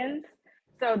friends.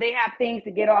 So they have things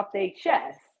to get off their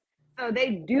chest. So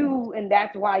they do, and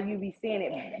that's why you be seeing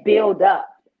it build up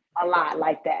a lot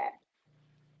like that.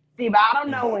 See, but I don't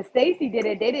know when Stacey did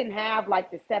it, they didn't have like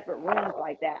the separate rooms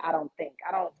like that. I don't think.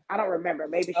 I don't remember.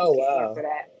 Maybe she can answer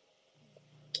that.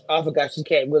 I forgot she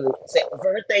can't really say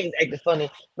for her things acting funny.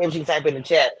 Maybe she can type in the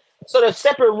chat. So the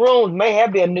separate rooms may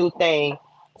have been a new thing.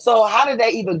 So how did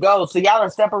that even go? So y'all are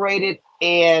separated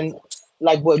and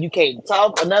like what, you can't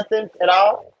talk or nothing at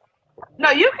all?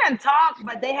 No, you can talk,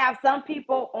 but they have some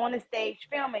people on the stage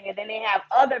filming, and then they have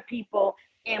other people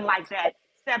in like that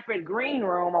separate green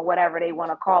room or whatever they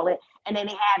want to call it, and then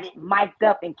they have it mic'd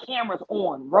up and cameras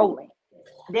on rolling.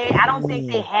 I don't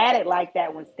think they had it like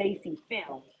that when Stacey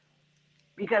filmed.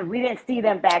 because we didn't see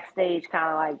them backstage kind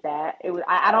of like that. It was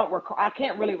I don't recall. I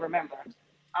can't really remember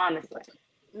honestly.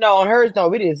 No, on hers, no,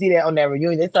 we didn't see that on that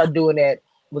reunion. They started doing that.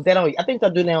 Was that on? I think they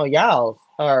started doing that on y'all's,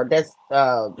 or that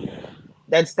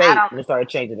I state. don't And they started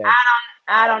changing that.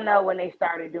 I don't know when they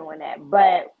started doing that,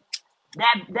 but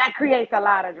that creates a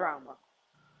lot of drama.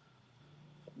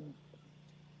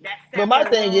 That But my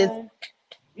separate thing is, room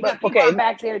because but people are okay,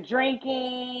 back there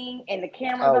drinking and the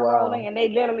cameras oh are rolling wow, and they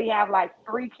literally have like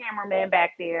three cameramen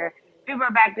back there. People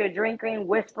are back there drinking,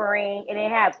 whispering, and they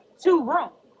have two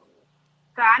rooms.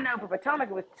 So I know for Potomac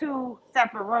it was two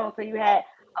separate rooms. So you had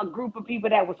a group of people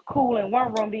that was cool in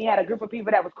one room, then you had a group of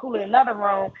people that was cool in another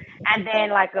room, and then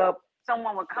like a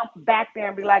someone would come back there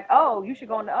and be like, "Oh, you should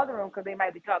go in the other room because they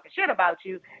might be talking shit about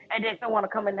you," and then someone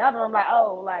would come in the other room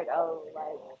like,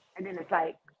 and then it's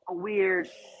like a weird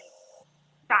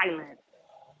silence.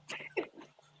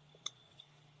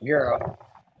 girl.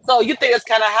 So you think that's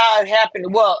kind of how it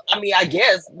happened? Well, I mean, I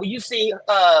guess when you see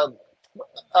uh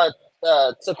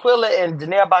Tequila and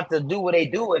Janelle about to do what they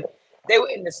doing, they were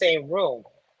in the same room.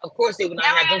 Of course, they would They not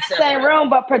have were them in the same separate. room,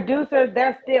 but producers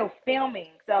they're still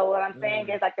filming. So what I'm saying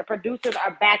Mm, is like the producers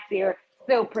are back there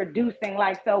still producing.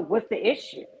 Like, so what's the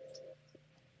issue?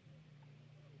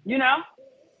 You know?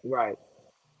 right.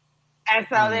 And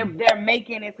so Mm, they're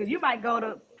making it because you might go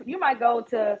to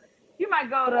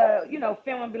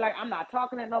film and be like, I'm not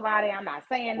talking to nobody, I'm not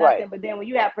saying right. nothing. But then when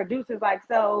you have producers like,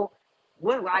 so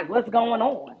what's going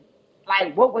on?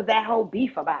 Like, what was that whole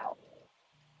beef about?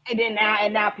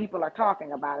 And now people are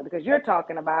talking about it because you're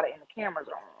talking about it and the cameras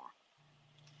are on.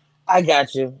 I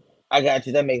got you. I got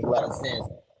you. That makes a lot of sense.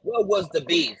 What was the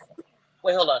beef?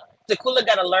 Wait, hold on. Tequila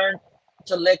got to learn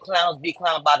to let clowns be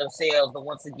clown by themselves, but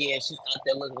once again, she's out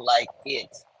there looking like it.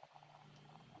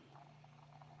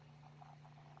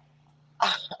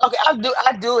 Okay,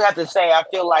 I do have to say I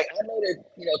feel like I know that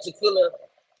Tequila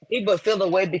people feel the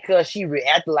way because she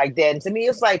reacted like that. And to me,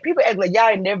 it's like people act like y'all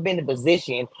ain't never been in a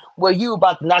position where you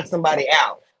about to knock somebody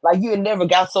out. Like you had never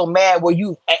got so mad where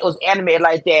you was animated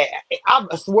like that. I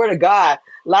swear to God,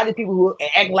 a lot of people who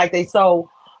act like they so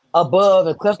above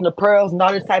and clutching the pearls and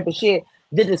all this type of shit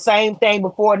did the same thing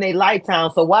before in their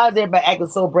lifetime. So why is everybody acting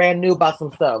so brand new about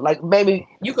some stuff? Like maybe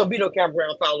you could be no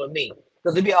campground following me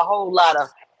because there'd be a whole lot of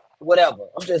whatever.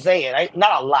 I'm just saying,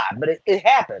 not a lot, but it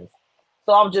happens.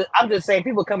 So I'm just saying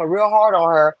people coming real hard on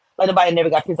her like nobody never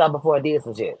got pissed off before it did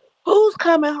some shit. Who's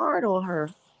coming hard on her?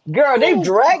 Girl, they Who?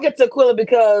 drag it to Quilla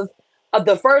because of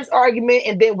the first argument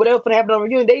and then whatever happened on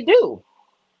reunion, they do.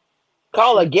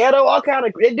 Call her ghetto, all kind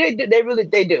of they really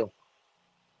they do.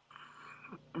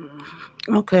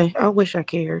 Okay, I wish I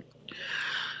cared.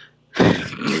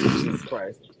 Jesus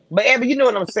Christ. But Amber, you know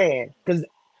what I'm saying? Because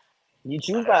you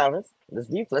choose violence. Let's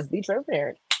be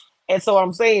transparent. And so what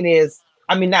I'm saying is,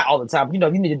 I mean, not all the time. You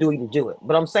need to do it, you do it.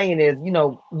 But I'm saying is,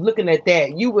 looking at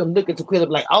that, you wouldn't look at Tequila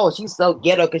like, oh, she's so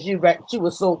ghetto because she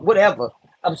was so whatever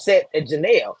upset at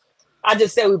Janelle. I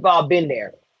just said we've all been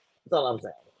there. That's all I'm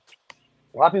saying.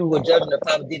 A lot of people were judging her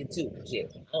probably did it too.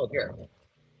 Shit, I don't care.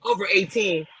 Over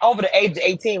 18, over the age of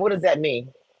 18, what does that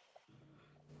mean?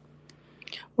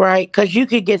 Right, because you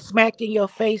could get smacked in your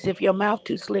face if your mouth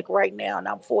too slick right now, and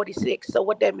I'm 46. So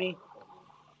what that mean?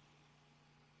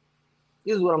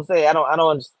 This is what I'm saying. I don't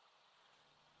understand.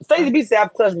 Stacey B said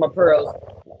I've clutched my pearls.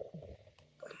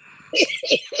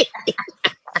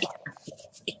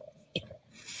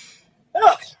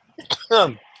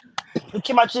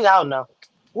 Kim my chick, I don't know.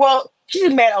 Well, she's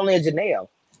just mad only at Janelle.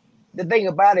 The thing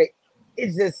about it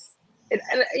is just,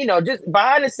 just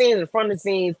behind the scenes, in front of the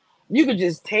scenes, you could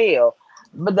just tell.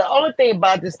 But the only thing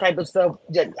about this type of stuff,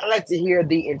 I like to hear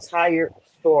the entire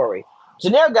story.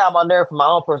 Janelle got on my nerve for my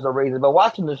own personal reasons, but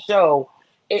watching the show,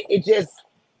 it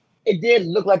did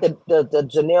look like the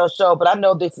Janelle show, but I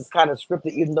know this is kind of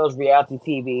scripted, even though it's reality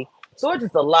TV. So it's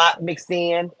just a lot mixed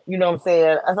in. You know what I'm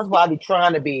saying? That's why I be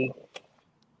trying to be.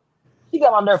 She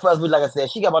got my nerve for us, but like I said,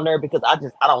 she got my nerve because I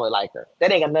don't really like her.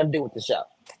 That ain't got nothing to do with the show.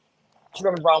 She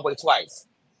rubbed me the wrong way twice.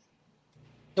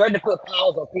 Threatened to put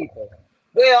paws on people.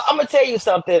 Well, I'm gonna tell you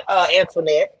something,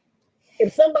 Antoinette.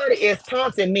 If somebody is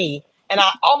taunting me and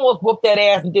I almost whooped that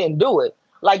ass and didn't do it,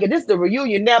 like if this is the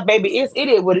reunion now, baby, it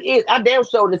is what it is. I damn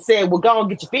sure to say, well, go and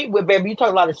get your feet wet, baby. You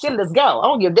talking a lot of shit, let's go. I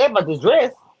don't give a damn about this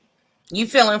dress. You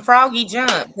feeling froggy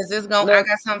jump because I Look,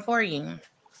 got something for you.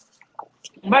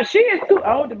 But she is too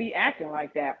old to be acting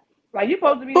like that. Like you're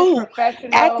supposed to be this Who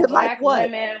professional acted like black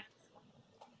what? woman.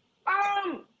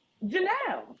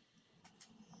 Janelle.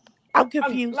 I'm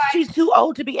confused. Like She's too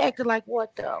old to be acting like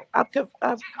what though?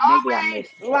 Maybe I always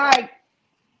missed.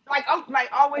 like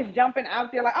always jumping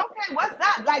out there like, okay, what's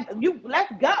that? Like you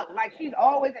let's go. Like she's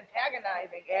always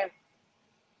antagonizing and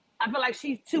I feel like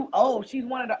she's too old. She's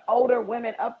one of the older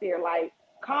women up there. Like,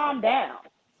 calm down.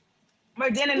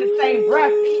 But then in the same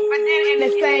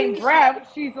breath,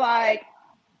 she's like,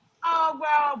 oh,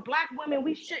 well, black women,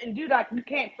 we shouldn't do that. You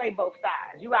can't say both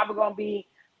sides. You either going to be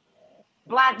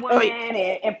black women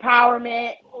and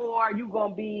empowerment, or you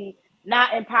going to be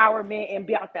not empowerment and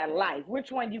be out that life.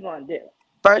 Which one you going to do?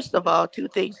 First of all, two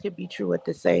things can be true at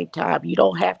the same time. You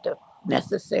don't have to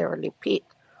necessarily pick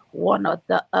one or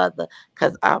the other,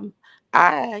 because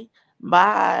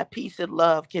my peace and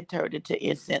love can turn into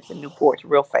incense and Newports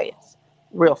real fast.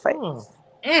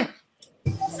 And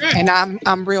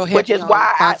I'm real Which heavy is on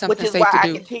why find something safe to I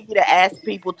do. continue to ask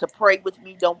people to pray with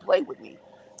me, don't play with me,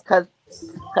 because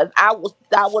I will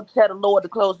tell the Lord to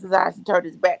close his eyes and turn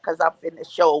his back, because I'm finna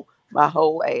show my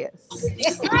whole ass.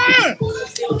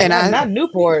 And not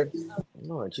Newport.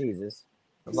 Lord Jesus.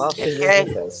 Okay,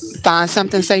 find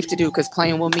something safe to do, because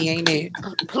playing with me ain't it.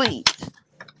 please.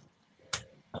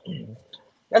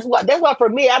 That's why for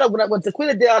me, I don't when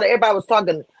Tequila did all that, everybody was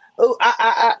talking. Oh,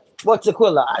 what's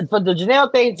Tequila? For the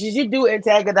Janelle thing, she do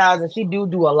antagonize and she do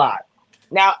a lot.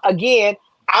 Now, again,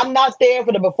 I'm not there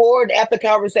for the before and after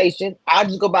conversation. I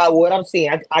just go by what I'm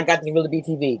seeing. I got to really be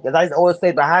TV, because I used to always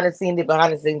say behind the scene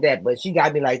that, but she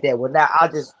got me like that. Well, now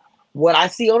what I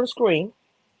see on the screen,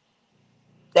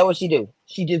 that's what she do.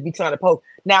 She just be trying to poke.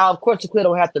 Now, of course, Tequila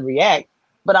don't have to react,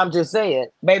 but I'm just saying,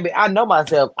 baby, I know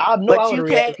myself. I know I would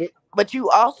react. But you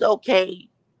also can't.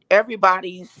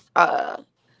 Everybody's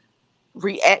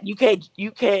react. You can't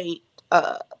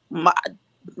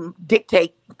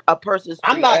dictate a person's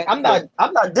reaction. I'm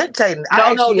not dictating.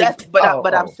 I'm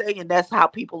saying that's how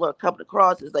people are coming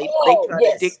across, is they try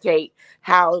to dictate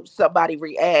how somebody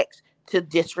reacts to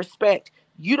disrespect.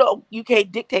 You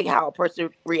can't dictate how a person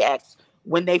reacts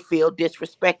when they feel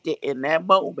disrespected in that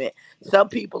moment. Some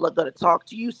people are going to talk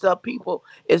to you. Some people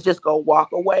is just going to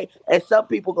walk away. And some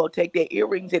people going to take their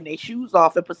earrings and their shoes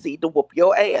off and proceed to whoop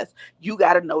your ass. You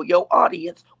got to know your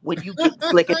audience when you get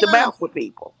slick at the mouth with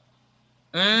people.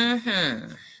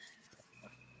 Mm-hmm.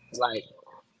 Like,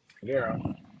 yeah.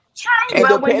 And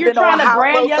depending on how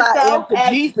close I am to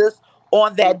Jesus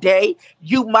on that day,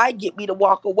 you might get me to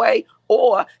walk away,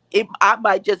 or I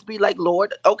might just be like,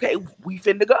 Lord, okay, we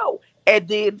finna go. And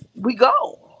then we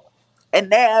go. And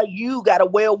now you got a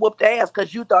well-whooped ass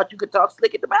because you thought you could talk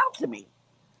slick at the mouth to me.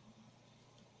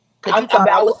 Because you thought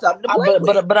I was something to play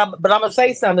with. But I'm going to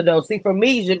say something, though. See, for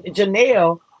me,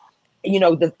 Janelle,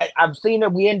 I've seen her.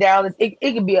 We in Dallas. It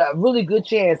could be a really good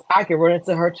chance I can run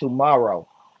into her tomorrow.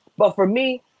 But for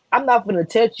me, I'm not going to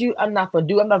touch you. I'm not going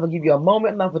to give you a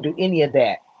moment. I'm not going to do any of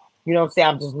that. You know what I'm saying?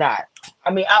 I'm just not. I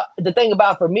mean, the thing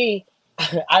about for me,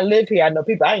 I live here. I know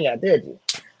people. I ain't got to touch you.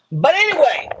 But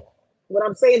anyway, what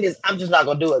I'm saying is I'm just not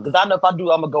going to do it. Because I know if I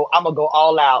do, I'm going to go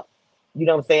all out. You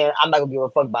know what I'm saying? I'm not going to give a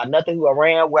fuck about nothing who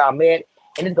around where I'm at.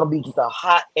 And it's going to be just a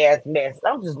hot ass mess.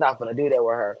 I'm just not going to do that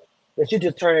with her. That you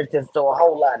just turn it into a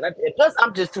whole lot. And plus,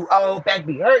 I'm just too old. Back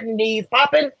be hurting, knees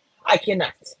popping. I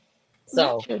cannot.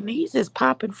 So your knees is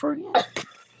popping for you.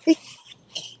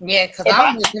 Yeah, because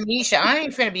I'm with Nisha. I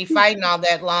ain't finna be fighting all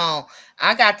that long.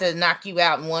 I got to knock you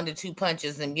out in 1 to 2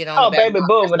 punches and get on. Oh, baby,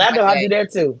 boom! But I know how to do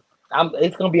that too.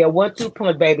 It's gonna be a 1-2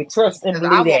 punch, baby. Trust and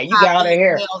believe that. You got all the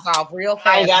hair off real fast.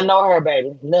 I ain't got no hair,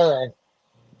 baby. None.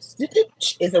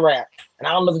 It's a wrap. And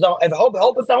I don't know if it's on. I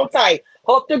hope it's on tight.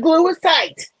 Hope the glue is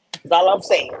tight. That's all I'm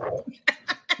saying.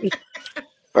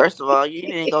 First of all,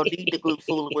 you ain't gonna need the glue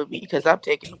fooling with me, because I'm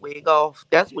taking the wig off.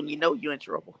 That's when you know you're in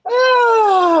trouble.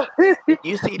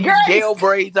 You see these gel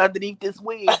braids underneath this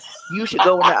wig, you should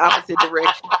go in the opposite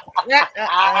direction.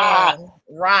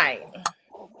 Right.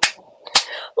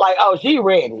 Like, oh, she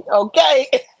ready. Okay.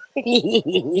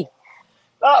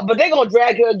 But they're gonna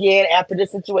drag her again after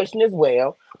this situation as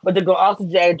well. But they're gonna also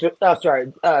drag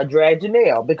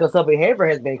Janelle, because her behavior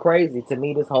has been crazy to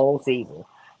me this whole season.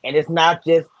 And it's not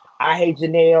just I hate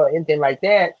Janelle or anything like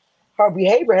that. Her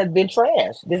behavior has been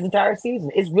trash this entire season.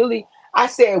 It's really, I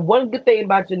said one good thing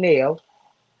about Janelle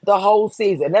the whole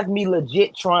season. That's me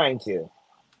legit trying to.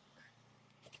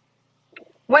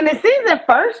 When the season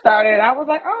first started, I was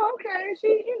like, oh, okay.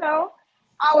 She, I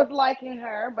was liking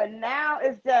her. But now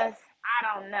it's just, I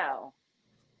don't know.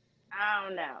 I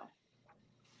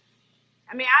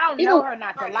mean, I don't know her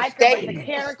not to like her, but the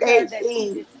character that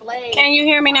she displayed. Can you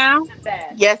hear me now?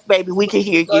 Yes, baby, we can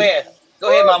hear you. Go ahead,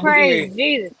 Mom. Praise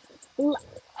Jesus.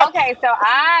 Okay, so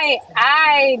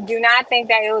I do not think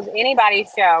that it was anybody's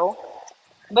show,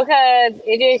 because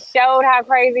it just showed how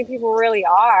crazy people really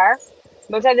are.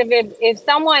 Because if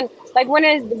someone like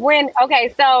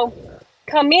so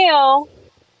Camille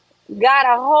got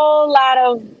a whole lot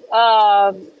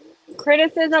of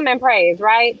criticism and praise,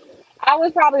 right? I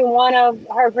was probably one of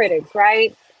her critics,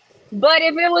 right? But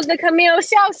if it was the Camille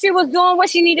show, she was doing what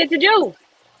she needed to do.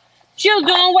 She was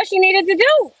doing what she needed to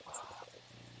do,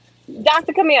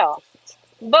 Dr. Camille.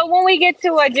 But when we get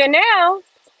to a Janelle,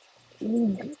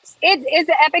 it's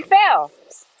an epic fail.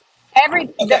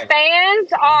 Okay.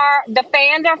 The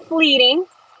fans are fleeting.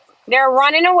 They're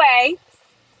running away.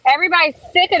 Everybody's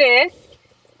sick of this.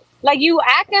 Like you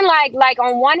acting like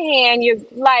on one hand you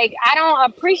like I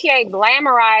don't appreciate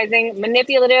glamorizing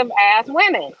manipulative ass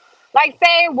women. Like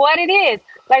say what it is.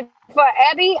 Like for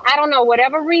Abby, I don't know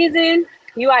whatever reason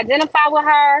you identify with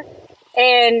her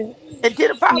and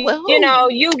Identify with you know who?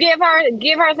 you give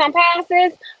her some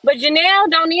passes, but Janelle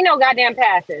don't need no goddamn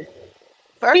passes.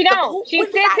 She First of don't. all, She when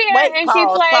did sits I here wait? and she Pause,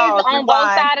 plays pause, on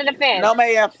both rewind. sides of the fence. No,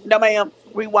 ma'am. No, ma'am.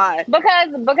 Rewind.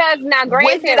 Because now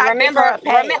When did granted, I give her a remember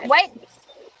pass? wait,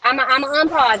 I'm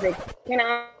unpause it. Can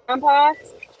I unpause?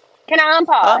 Can I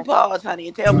unpause? Unpause, honey,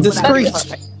 and tell me when I But gave her a Discreet.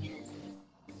 pass.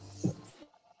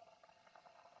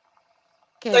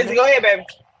 Stacey, Kevin. go ahead, baby.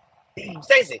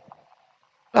 Stacey.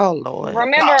 Oh Lord.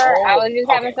 remember, I Oh, was just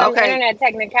having okay. some Okay. internet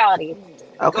technicalities.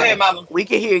 Go ahead, Okay. mama. We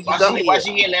can hear you. Why Go why ahead.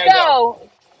 she getting there and go? So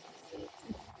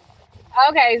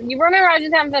okay, you remember I was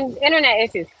just having some internet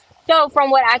issues. So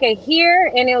from what I could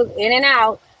hear, and it was in and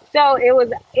out. So it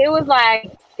was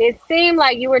like it seemed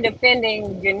like you were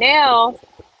defending Janelle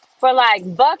for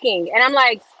like bucking. And I'm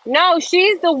like, no,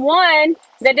 she's the one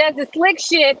that does the slick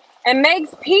shit and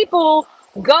makes people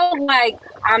go like,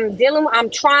 I'm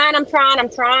trying,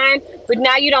 but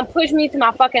now you don't push me to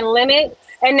my fucking limit.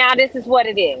 And now this is what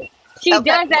it is. She Okay.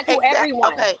 does that to Exactly.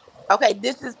 everyone. Okay. Okay.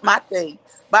 This is my thing.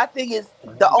 My thing is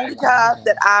the only time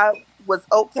that I was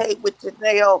okay with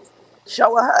Janelle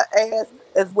showing her ass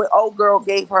is when old girl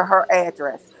gave her her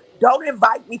address. Don't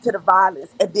invite me to the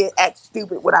violence and then act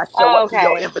stupid when I show up to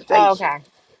your Okay. invitation. Okay.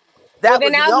 Well, That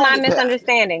then was that the was my only time.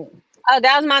 misunderstanding. Oh,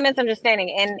 that was my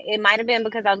misunderstanding. And it might have been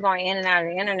because I was going in and out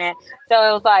of the internet. So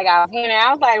it was like, I was hearing it.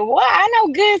 I was like, what? I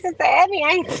know good Sister Abby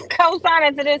ain't co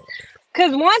signing to this.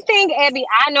 Because one thing, Abby,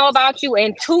 I know about you,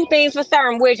 and two things for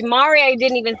certain, which Mario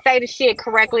didn't even say the shit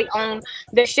correctly on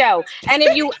the show. And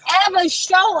if you ever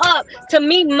show up to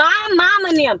meet my mom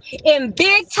and them in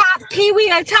big top peewee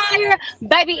attire,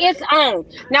 baby, it's on.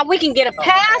 Now we can get a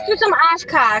Oh my pass to God. some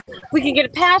Oshkosh, we can get a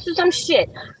pass to some shit,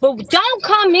 but don't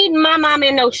come meeting my mama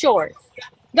in no shorts.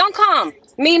 Don't come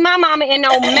meet my mama in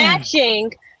no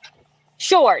matching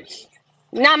shorts.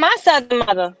 Not my southern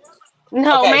mother.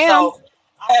 No, Okay, ma'am. so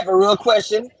I have a real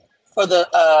question for the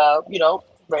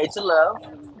Ready to Love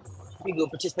people who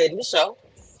participate in the show.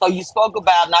 So you spoke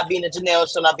about not being a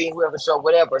Janelle show, not being whoever show,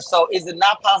 whatever. So is it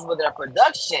not possible that a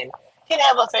production can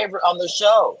have a favorite on the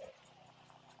show?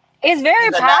 It's Does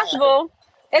very that not happen? possible.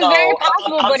 It's very So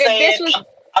possible. But if this was,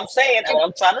 I'm saying, and what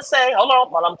I'm trying to say, hold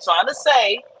on, what I'm trying to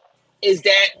say is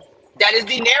that that is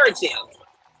the narrative,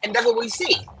 and that's what we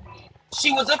see.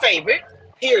 She was a favorite,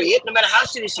 period. No matter how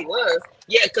shitty she was,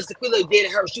 yeah, because Tequila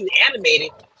did her. She was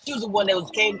animated. She was the one that was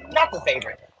came not the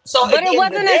favorite. So at but the it end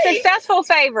of the wasn't a day, successful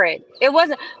favorite. It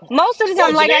wasn't most of the for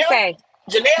time. Like I Janelle, say,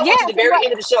 Janelle went to yes, the it very was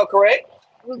end of the show. Correct?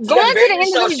 She got to the going to very the end of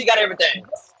the end show. of She got everything.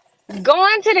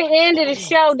 going to the end of the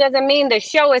show doesn't mean the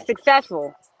show is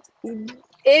successful.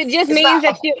 It just It's not. means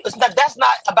that you It's not. That's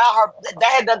not about her. That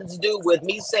had nothing to do with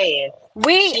me saying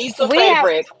she's the we have.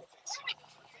 favorite.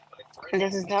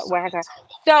 This is not where I got.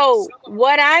 So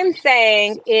what I'm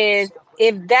saying is,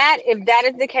 if that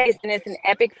is the case, then it's an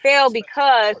epic fail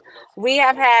because we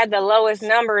have had the lowest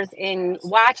numbers in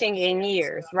watching in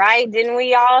years, right? Didn't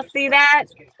we all see that?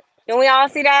 Didn't we all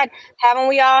see that? Haven't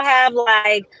we all have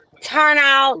like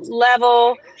turnout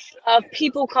level of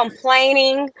people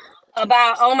complaining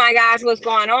about, oh my gosh, what's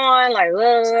going on? Like,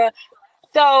 ugh.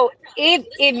 So if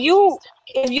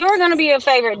you're gonna be a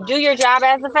favorite, do your job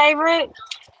as a favorite,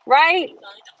 right?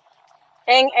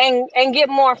 And get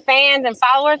more fans and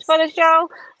followers for the show.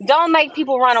 Don't make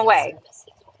people run away.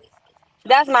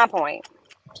 That's my point.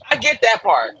 I get that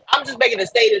part. I'm just making a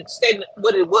statement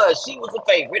what it was. She was a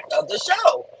favorite of the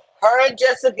show. Her and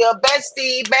Jessica,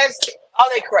 bestie, all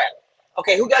that crap.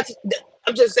 Okay, who got?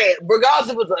 I'm just saying, regardless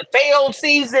if it was a failed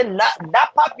season,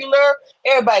 not popular,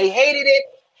 everybody hated it.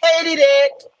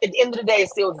 At the end of the day, it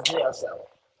still was a Janelle show.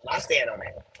 And I stand on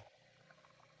that.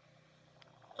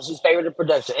 She's favorite of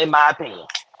production, in my opinion.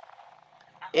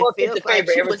 I It will pick the feels like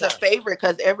favorite she every was a time. favorite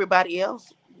because everybody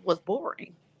else was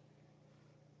boring.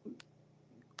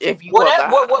 If you gonna be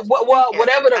Whatever, honest,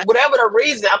 whatever the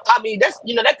reason. I mean, that's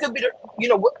that could be the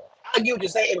I get what you're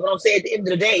saying. What I'm saying at the end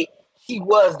of the day, she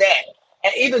was that,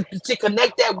 and even to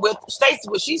connect that with Stacey,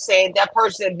 what she's saying, that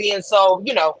person being so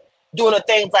doing the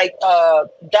things like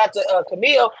Dr.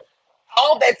 Camille.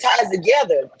 all that ties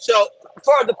together. So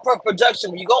for the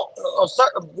production, when you go on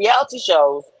certain reality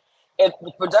shows, if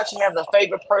the production has a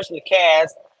favorite person to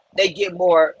cast, they get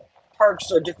more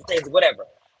perks or different things, whatever.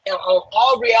 And on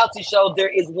all reality shows, there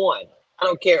is one. I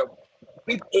don't care.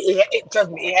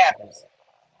 Trust me, it happens.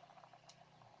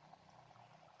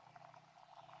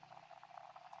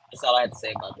 That's all I had to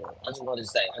say about that. I just wanted to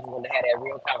say. I just wanted to have that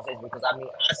real conversation because I mean,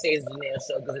 I say it's a Janelle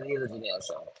show because it is a Janelle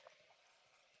show.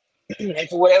 And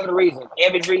for whatever the reason,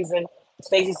 every reason,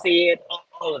 Stacey said,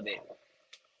 all of it.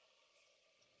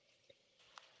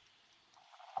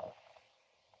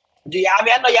 Do y'all, I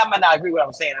mean, I know y'all might not agree with what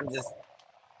I'm saying. I'm just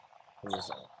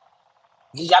saying.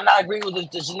 Did y'all not agree with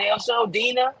the Janelle show,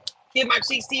 Dina? Give My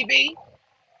Cheeks TV?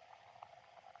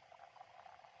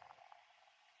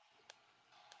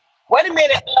 Wait a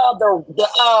minute,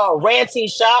 the ranting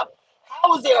shop.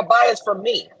 How is there a bias from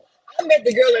me? I met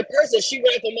the girl in person. She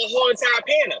ran for my whole entire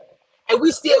panel, and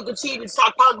we still continue to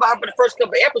talk about her for the first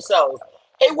couple of episodes.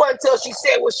 It wasn't until she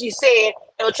said what she said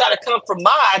and was trying to come from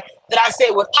mine that I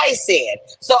said what I said.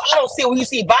 So I don't see where you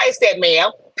see bias at,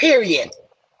 ma'am. Period.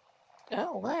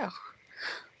 Oh wow.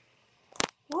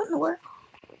 What in the world?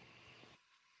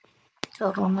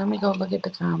 Hold on, let me go look at the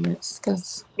comments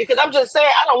because I'm just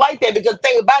saying I don't like that because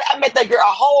think about it, I met that girl, a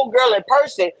whole girl in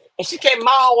person, and she came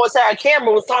my whole entire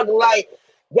camera was talking like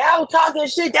y'all talking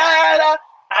shit. I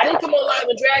didn't come on live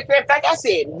and drag her. In fact, I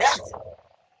said nothing.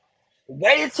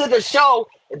 Waited to the show,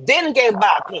 then gave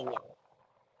my opinion,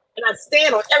 and I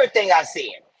stand on everything I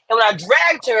said. And when I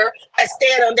dragged her, I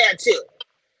stand on that too.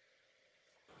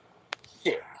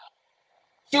 Shit.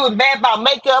 She was mad about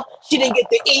makeup. She didn't get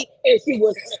to eat, and she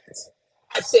was hot.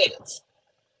 I said it.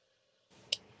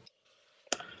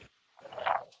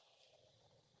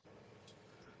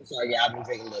 Sorry, yeah, I've been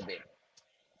drinking a little bit.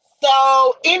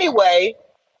 So anyway,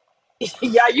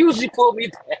 y'all usually pull me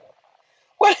back.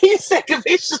 What do you say,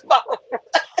 Kavisha's mama?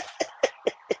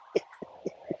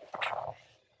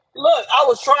 Look, I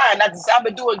was trying not to say I've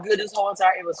been doing good this whole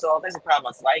entire episode. They should proud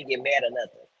myself. I ain't get mad or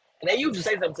nothing. And they usually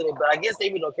say something to me, but I guess they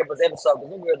even don't care for this episode because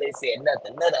them girls they said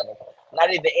nothing. None of them. Not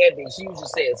even Abby. She usually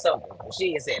said something, but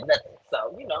she ain't said nothing.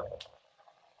 So, you know.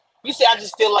 You see, I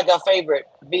just feel like a favorite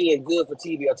being good for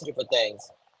TV are two different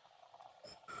things.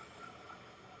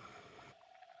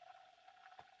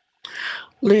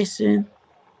 Listen,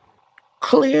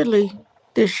 clearly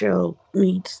this show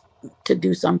needs to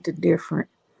do something different.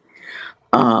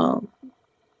 I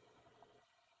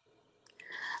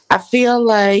feel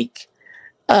like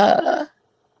Janelle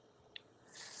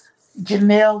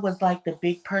was like the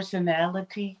big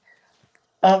personality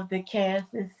of the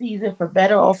cast this season, for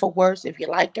better or for worse. If you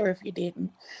liked her, if you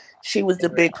didn't, she was the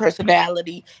big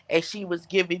personality, and she was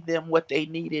giving them what they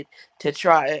needed to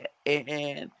try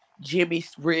and Jimmy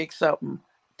rigged something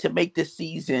to make the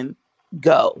season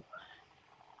go.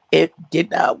 It did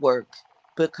not work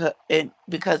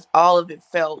because all of it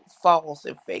felt false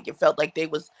and fake. It felt like they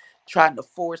was trying to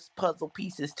force puzzle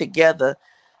pieces together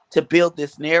to build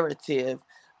this narrative,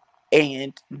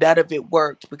 and none of it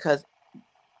worked because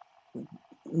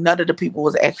none of the people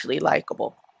was actually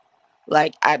likable.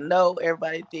 Like, I know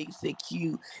everybody thinks that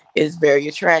Q is very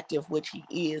attractive, which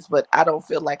he is, but I don't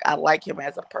feel like I like him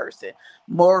as a person.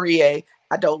 Morier,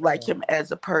 I don't like him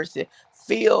as a person.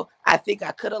 Phil, I think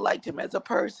I could have liked him as a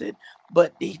person,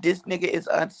 but this nigga is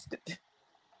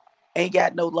ain't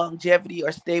got no longevity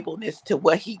or stableness to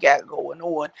what he got going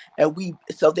on, and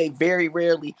so they very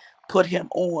rarely put him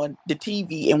on the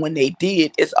TV, and when they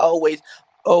did, it's always,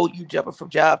 oh, you jumping from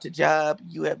job to job,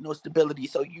 you have no stability,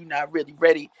 so you're not really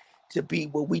ready to be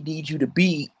what we need you to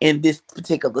be in this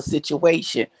particular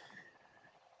situation.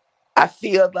 I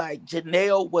feel like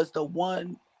Janelle was the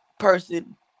one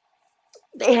person.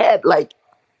 They had like,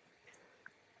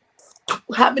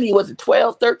 how many was it,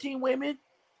 12, 13 women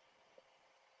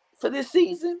for this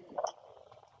season?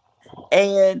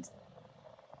 And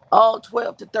all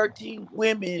 12 to 13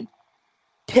 women,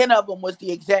 10 of them was the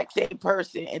exact same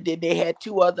person. And then they had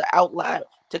two other outline.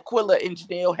 Tequila and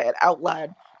Janelle had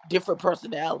outlined different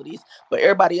personalities, but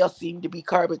everybody else seemed to be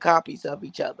carbon copies of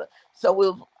each other.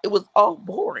 So it was all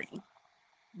boring.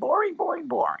 Boring.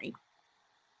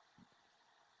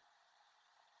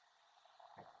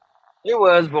 It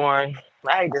was boring.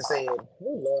 I hate to say it. Oh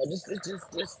Lord, this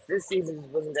season just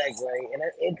wasn't that great,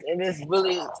 and it's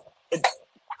really it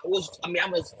was. I mean,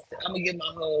 I'm gonna give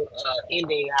my whole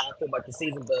ending how I feel about the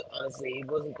season, but honestly, it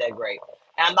wasn't that great.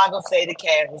 And I'm not gonna say the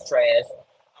cast was trash.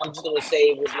 I'm just gonna say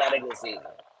it was not a good season.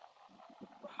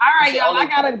 All right, y'all. I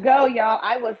gotta go, y'all.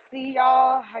 I will see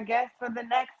y'all, I guess, for the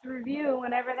next review,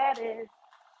 whenever that is.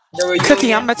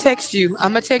 Cookie, I'm gonna text you.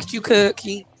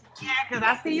 Cookie. Yeah, because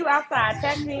I see you outside.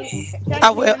 Text me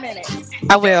in will. a minute.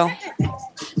 I will.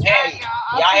 Hey,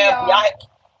 I'll see y'all.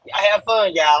 y'all have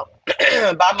fun, y'all.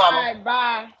 Bye, All mama. right,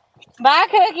 bye. Bye,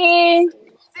 Cookie.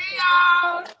 See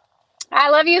y'all. I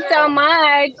love you so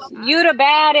much. You the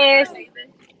baddest.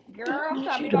 Girl,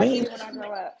 tell me You the about me man. when I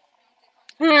grow up.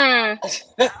 Hmm.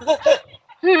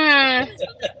 Hmm.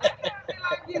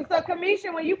 Love you. So,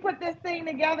 Kamisha, when you put this thing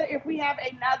together, if we have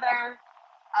another,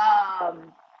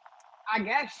 I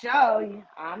guess show,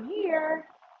 I'm here.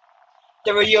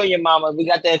 The reunion, mama. We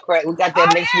got that. We got that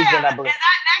Oh next weekend, I yeah, believe. is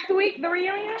that next week the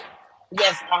reunion?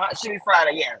 Yes, should be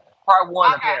Friday. Yeah, part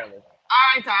one Okay. apparently.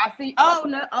 All right, so I'll see. Oh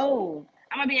no. Oh,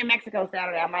 I'm gonna be in Mexico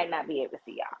Saturday. I might not be able to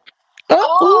see y'all.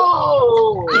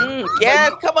 Oh,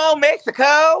 Yes, come on,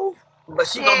 Mexico. but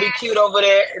she gonna Yeah. be cute over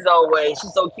there as always.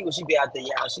 She's so cute when she be out there,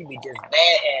 y'all. She be just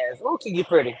badass. Oh, Kiki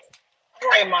pretty. All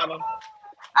right, mama.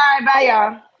 All right, bye,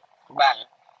 y'all. Bye.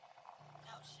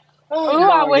 Oh Ooh,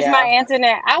 Lord, yeah.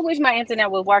 I wish my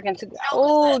internet was working too.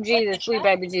 Oh, Jesus, sweet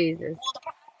baby Jesus.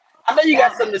 I know you got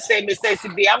That's something to say, Miss Stacey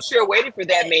B. I'm sure waiting for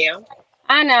that, ma'am.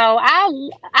 I know.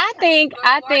 I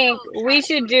think we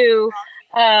should do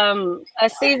a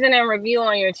season in review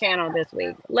on your channel this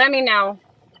week. Let me know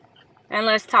and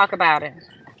let's talk about it.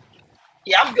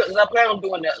 Yeah, I'm good. 'Cause I plan on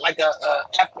doing that like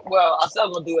after. Well, I said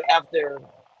I'm gonna do it after.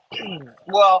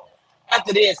 Well,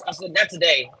 after this, I said not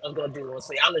today. I was gonna do it.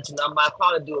 So I'll let you know. I might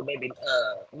probably do it maybe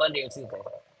Monday or Tuesday.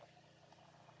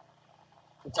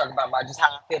 We talk about just how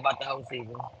I feel about the whole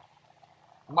season.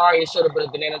 Mario should have put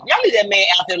a banana. Y'all leave that man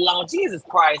out there long. Jesus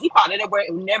Christ, he probably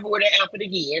never wear that outfit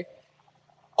again.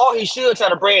 Or he should try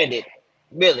to brand it.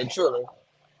 Really, truly.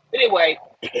 But anyway,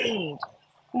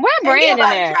 Where Ain't Brandon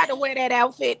nobody at? tried to wear that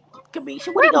outfit.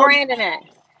 Kamisha, what he Where gonna do? Brandon at?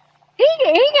 He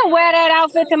can wear that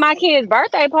outfit to my kid's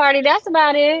birthday party. That's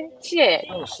about it. Shit.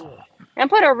 oh shit. And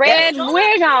put a That red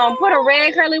wig on. Put a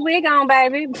red curly wig on,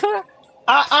 baby.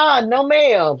 no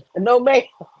ma'am. No ma'am.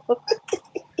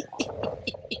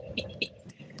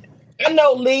 I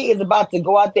know Lee is about to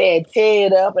go out there and tear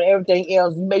it up and everything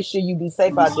else. Make sure you be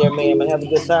safe out there, ma'am, and have a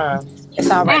good time.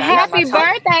 It's all right. And I got my happy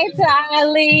top. birthday to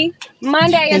Ali.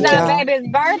 Monday is Thank Yeah. our y'all. baby's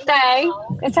birthday.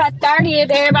 It's her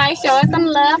 30th. Everybody show us some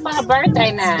love for her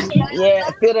birthday now.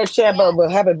 Yeah, feel that chat up,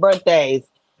 but happy birthdays.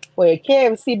 Well,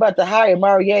 KFC about to hire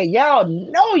Mario. Y'all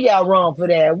know y'all wrong for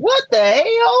that. What the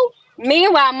hell?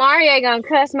 Meanwhile, Mario gonna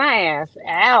cuss my ass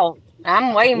out.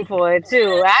 I'm waiting for it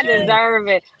too. I deserve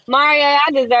it. Mario,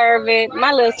 I deserve it.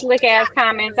 My little slick ass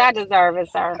comments, I deserve it,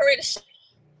 sir.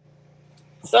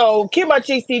 So, Kim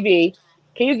Cheese TV,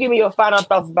 can you give me your final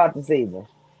thoughts about the season?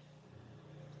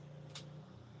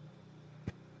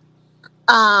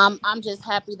 I'm just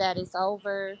happy that it's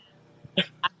over.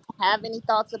 I don't have any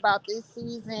thoughts about this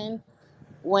season.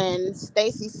 When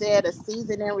Stacy said a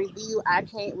season in review, I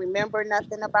can't remember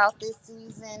nothing about this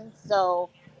season.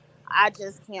 So I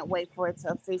just can't wait for it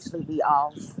to officially be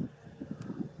off.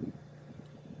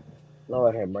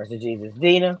 Lord have mercy, Jesus.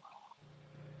 Dina,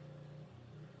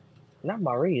 not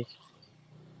Maurice.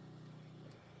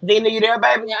 Dina, you there,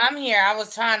 baby? Yeah, I'm here. I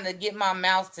was trying to get my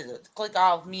mouse to click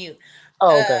off mute.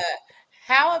 Oh, Uh, okay.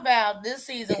 how about this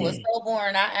season was so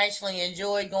boring? I actually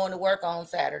enjoyed going to work on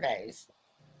Saturdays.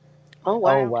 Oh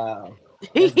Oh, wow. wow.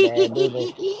 That's bad, baby.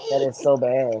 That is so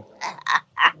bad.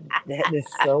 That is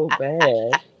so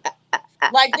bad.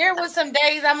 Like there was some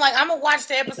days I'm like, I'm gonna watch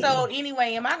the episode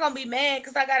anyway. Am I gonna be mad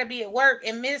because I gotta be at work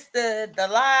and miss the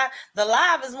live? The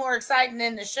live is more exciting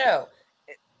than the show.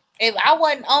 If I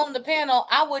wasn't on the panel,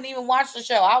 I wouldn't even watch the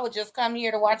show. I would just come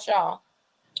here to watch y'all.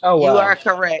 Oh, You wow. are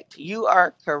correct. You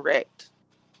are correct.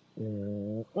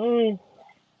 Mm-mm.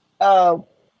 Uh,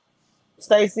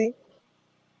 Stacy,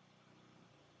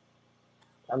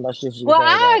 I'm not sure if she can Well, say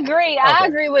I anything. agree. I Okay.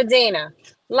 agree with Dina.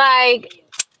 Like,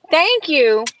 thank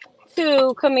you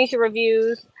to Kamisha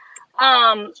Reviews.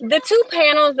 The two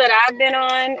panels that I've been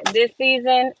on this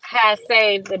season has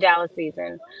saved the Dallas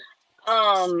season.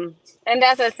 And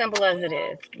that's as simple as it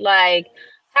is. Like,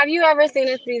 have you ever seen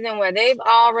a season where they've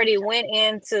already went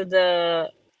into the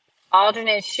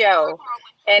alternate show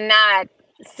and not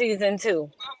season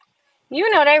two? You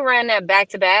know they run that back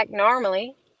to back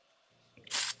normally.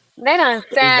 They done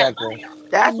sat. Exactly.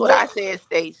 That's what I said,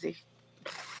 Stacy.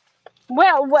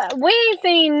 Well, we ain't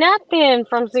seen nothing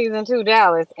from season two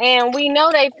Dallas, and we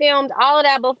know they filmed all of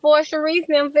that before Sharice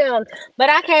them filmed. But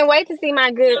I can't wait to see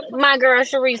my girl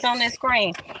Sharice on this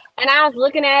screen. And I was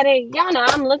looking at it, y'all know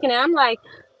I'm looking at. I'm like,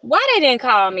 why they didn't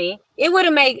call me? It would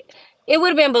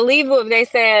have been believable if they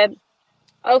said,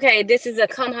 okay, this is a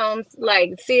come home.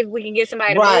 Like, see if we can get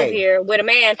somebody to move Right. here with a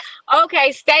man.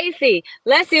 Okay, Stacy,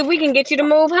 let's see if we can get you to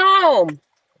move home.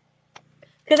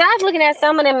 Because I was looking at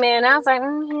some of them men, I was like,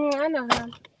 I know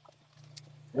him.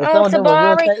 And some of them were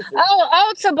real Tabari. tasty.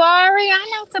 Tabari.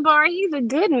 I know Tabari. He's a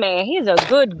good man. He's a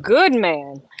good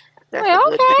man. That's Well, a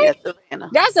good okay. man, Savannah.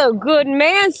 That's a good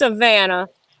man, Savannah.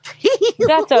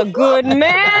 That's a good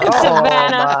man, Oh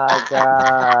Savannah. my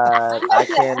God. I I'm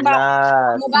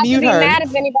cannot. about to Mute be her. mad if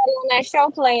anybody on that show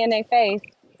play in their face.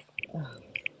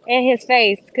 In his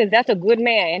face, because that's a good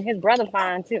man. And his brother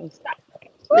fine, too.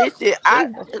 Listen,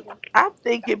 Jesus. I'm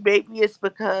thinking maybe it's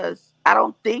because I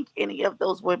don't think any of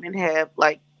those women have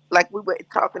like we were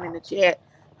talking in the chat,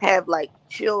 have like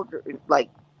children, like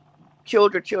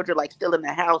children like still in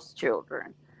the house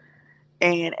children,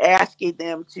 and asking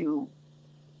them to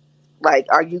like,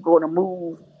 are you going to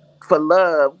move for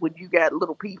love when you got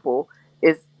little people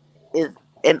is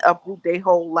and uproot their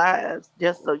whole lives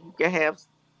just so you can have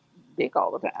dick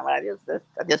all the time. I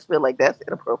just feel like that's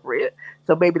inappropriate.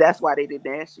 So maybe that's why they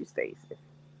didn't ask you, Stacey,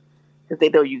 because they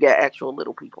know you got actual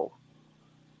little people.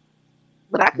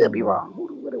 But I could be wrong.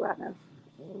 What do I know?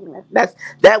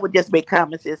 That would just make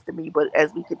common sense to me. But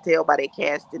as we could tell by their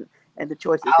casting and the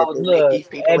choices I that was they make, look, these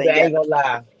people Abby, I ain't ain't got. gonna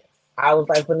lie. I was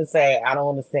like gonna say, I don't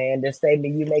understand this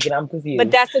statement you making. I'm confused.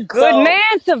 But that's a good So,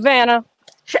 man, Savannah.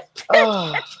 Shut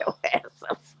uh, your ass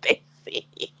up, Stacey.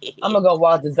 I'm gonna go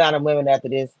watch Designer Women after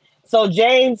this. So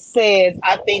James says,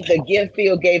 I think the gift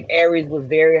Phil gave Aries was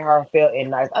very heartfelt and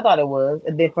nice. I thought it was,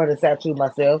 and then for the statue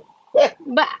myself.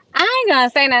 But I ain't gonna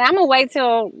say that. I'm gonna wait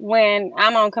till when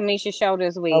I'm on Kamisha's show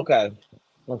this week Okay.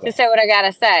 to say what I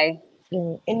gotta say.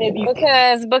 And if you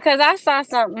Because I saw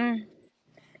something.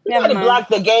 Never somebody mind. block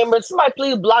the gamers, somebody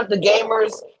please block the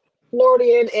gamers.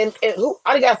 Floridian and who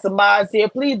I got some mods here.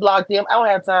 Please block them. I don't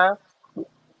have time.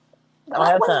 I don't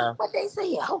have time. What they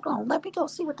said? Hold on, let me go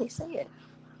see what they said.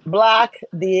 Block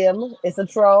them. It's a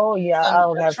troll. Yeah, I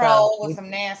don't A have time. troll with some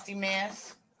nasty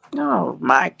mess. Oh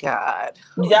my God!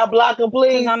 Y'all block them,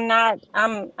 please. Because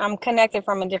I'm connected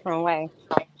from a different way.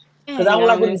 Because I don't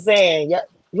like what he's saying. Yeah,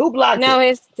 who blocked No, it?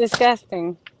 it's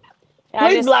disgusting.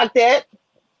 Please block that.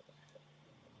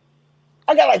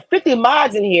 I got like 50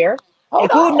 mods in here,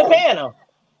 including the panel.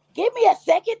 Give me a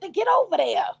second to get over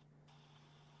there.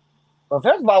 Well,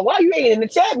 first of all, why you ain't in the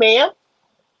chat, ma'am?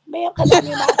 Ma'am, because I'm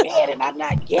in my bed and I'm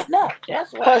not getting up.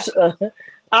 That's why.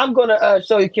 I'm gonna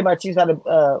show you Kim I choose how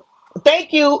to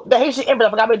thank you. The Haitian Emperor,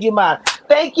 I forgot about you mod.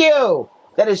 Thank you.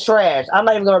 That is trash. I'm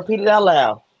not even gonna repeat it out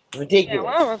loud. Ridiculous.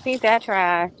 Yeah, I won't repeat that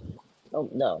trash. Oh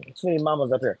no, too many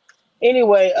mamas up here.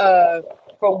 Anyway,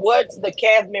 from what the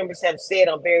cast members have said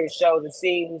on various shows, it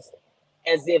seems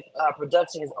as if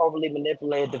production has overly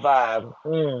manipulated the vibe.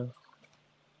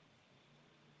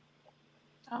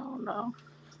 I don't know.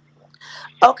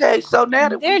 Okay, so now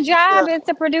that their job is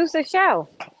to produce a show.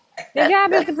 Their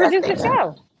job is to produce a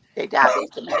show. Their job is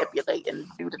to manipulate and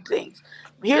do the things.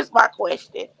 Here's my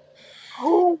question: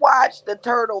 who watched the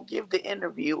turtle give the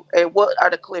interview, and what are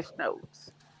the cliff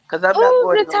notes? Because I'm not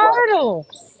going Who's to the turtle?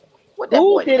 What that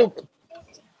Who boy did name? it?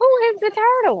 Who is the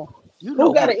turtle? You know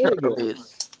Who got who an the turtle interview?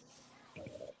 is.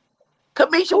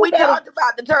 Kamisha, Who we got talked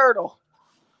about the turtle.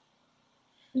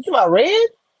 You talking about Red?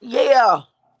 Yeah.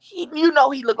 You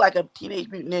know he looked like a Teenage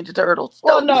Mutant Ninja Turtle.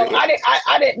 Well, no, I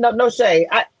didn't. No shade.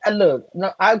 I look.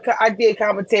 No, I did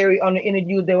commentary on the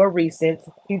interviews that were recent.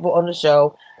 People on the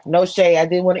show. No shade. I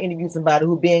didn't want to interview somebody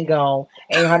who been gone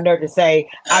and had nerve to say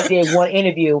I did one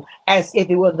interview as if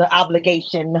it was an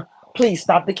obligation. Please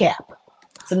stop the cap.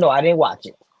 So no, I didn't watch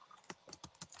it.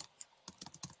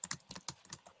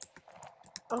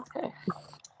 Okay.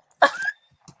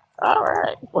 All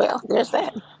right. Well, there's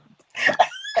that.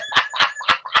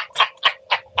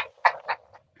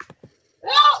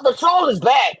 No, the troll is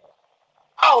back.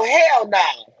 Oh hell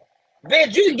no,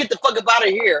 bitch! You can get the fuck up out of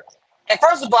here. And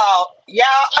first of all, y'all,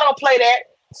 I don't play that.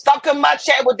 Stop coming my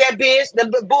chat with that bitch.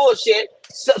 The bullshit.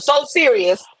 So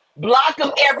serious. Block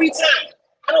them every time.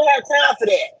 I don't have time for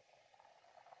that.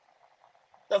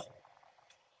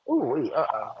 Ooh,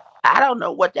 I don't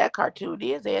know what that cartoon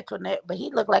is, Antoinette, but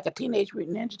he looked like a Teenage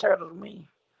Mutant Ninja Turtle to me.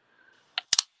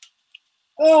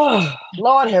 Oh,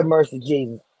 Lord have mercy,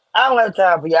 Jesus. I don't have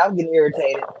time for y'all. I'm getting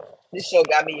irritated. This show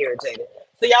got me irritated.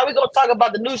 So y'all, we gonna talk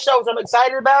about the new shows I'm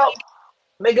excited about.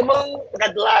 Make a move. I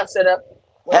got the live set up.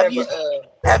 Whatever,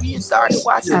 Have you started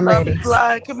watching Love Is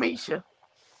Blind, Kamisha?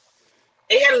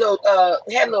 It had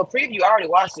a little preview. I already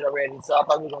watched it already, so I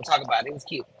thought we were gonna talk about it. It was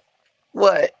cute.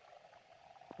 What?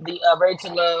 The Ready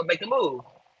to Make a Move.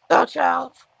 Oh,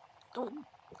 child.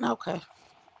 Okay.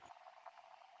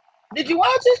 Did you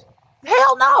watch it?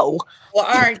 Hell no. Well,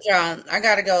 all right, John. I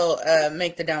gotta go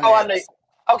make the donuts. Oh, I know.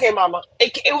 Okay, Mama.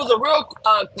 It was a real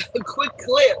quick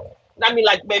clip. I mean,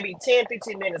 like maybe 10,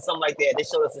 15 minutes, something like that. They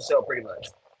showed us the show pretty much.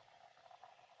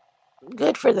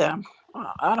 Good for them.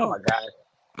 I Oh don't my God.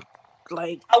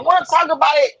 like. I want to talk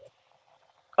about it.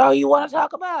 Oh, you want to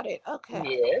talk about it? Okay.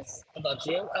 Yes, about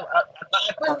you.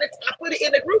 I put it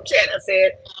in the group chat. I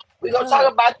said we're gonna Uh,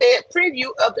 talk about that preview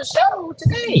of the show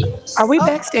today. Are we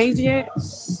okay. backstage yet?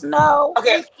 No,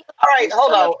 Okay. All right. we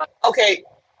Hold still in on. front. Okay.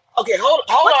 Okay.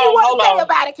 What you want Hold to say on.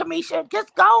 about it, Kamisha?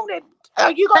 Just go on and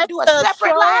are you gonna Take do a the separate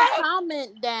troll live?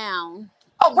 comment down.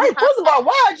 Oh, wait. First of all,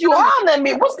 why are you hollering at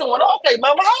me? What's going on? Okay,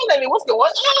 mama, hollering at me. What's going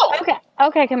on?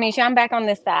 Okay, Kamisha, I'm back on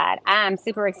this side. I'm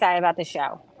super excited about the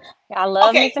show. I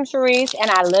love me Okay. some Sharice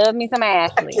and I love me some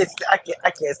Ashley.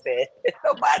 I can't stand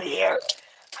nobody here.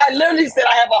 I literally said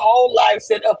I have a whole live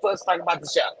set up for us to talk about the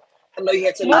show. I know you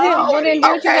had to leave a few Well, Oh, then minutes do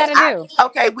ago. what you okay. gotta do.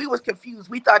 Okay, we was confused.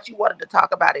 We thought you wanted to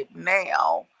talk about it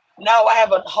now. No, I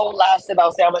have a whole live set.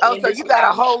 I'll say I'm gonna Oh, end so this you got a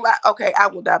now. whole lot. Okay, I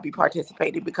will not be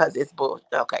participating because it's bull.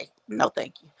 Okay, no,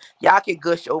 thank you. Y'all can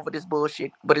gush over this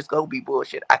bullshit, but it's gonna be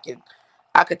bullshit.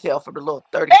 I could tell from the little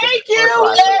 30-second Thank commercial you,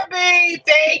 I saw. Abby.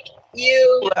 Thank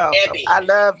you, Welcome. Abby. I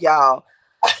love y'all.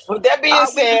 With that being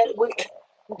Are we? said,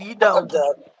 You I'm know?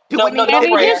 done. Do we need to No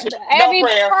take Abby, prayer. just pictures? No Abby,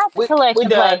 prayer. pass the We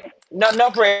collection done. plate.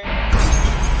 No prayer.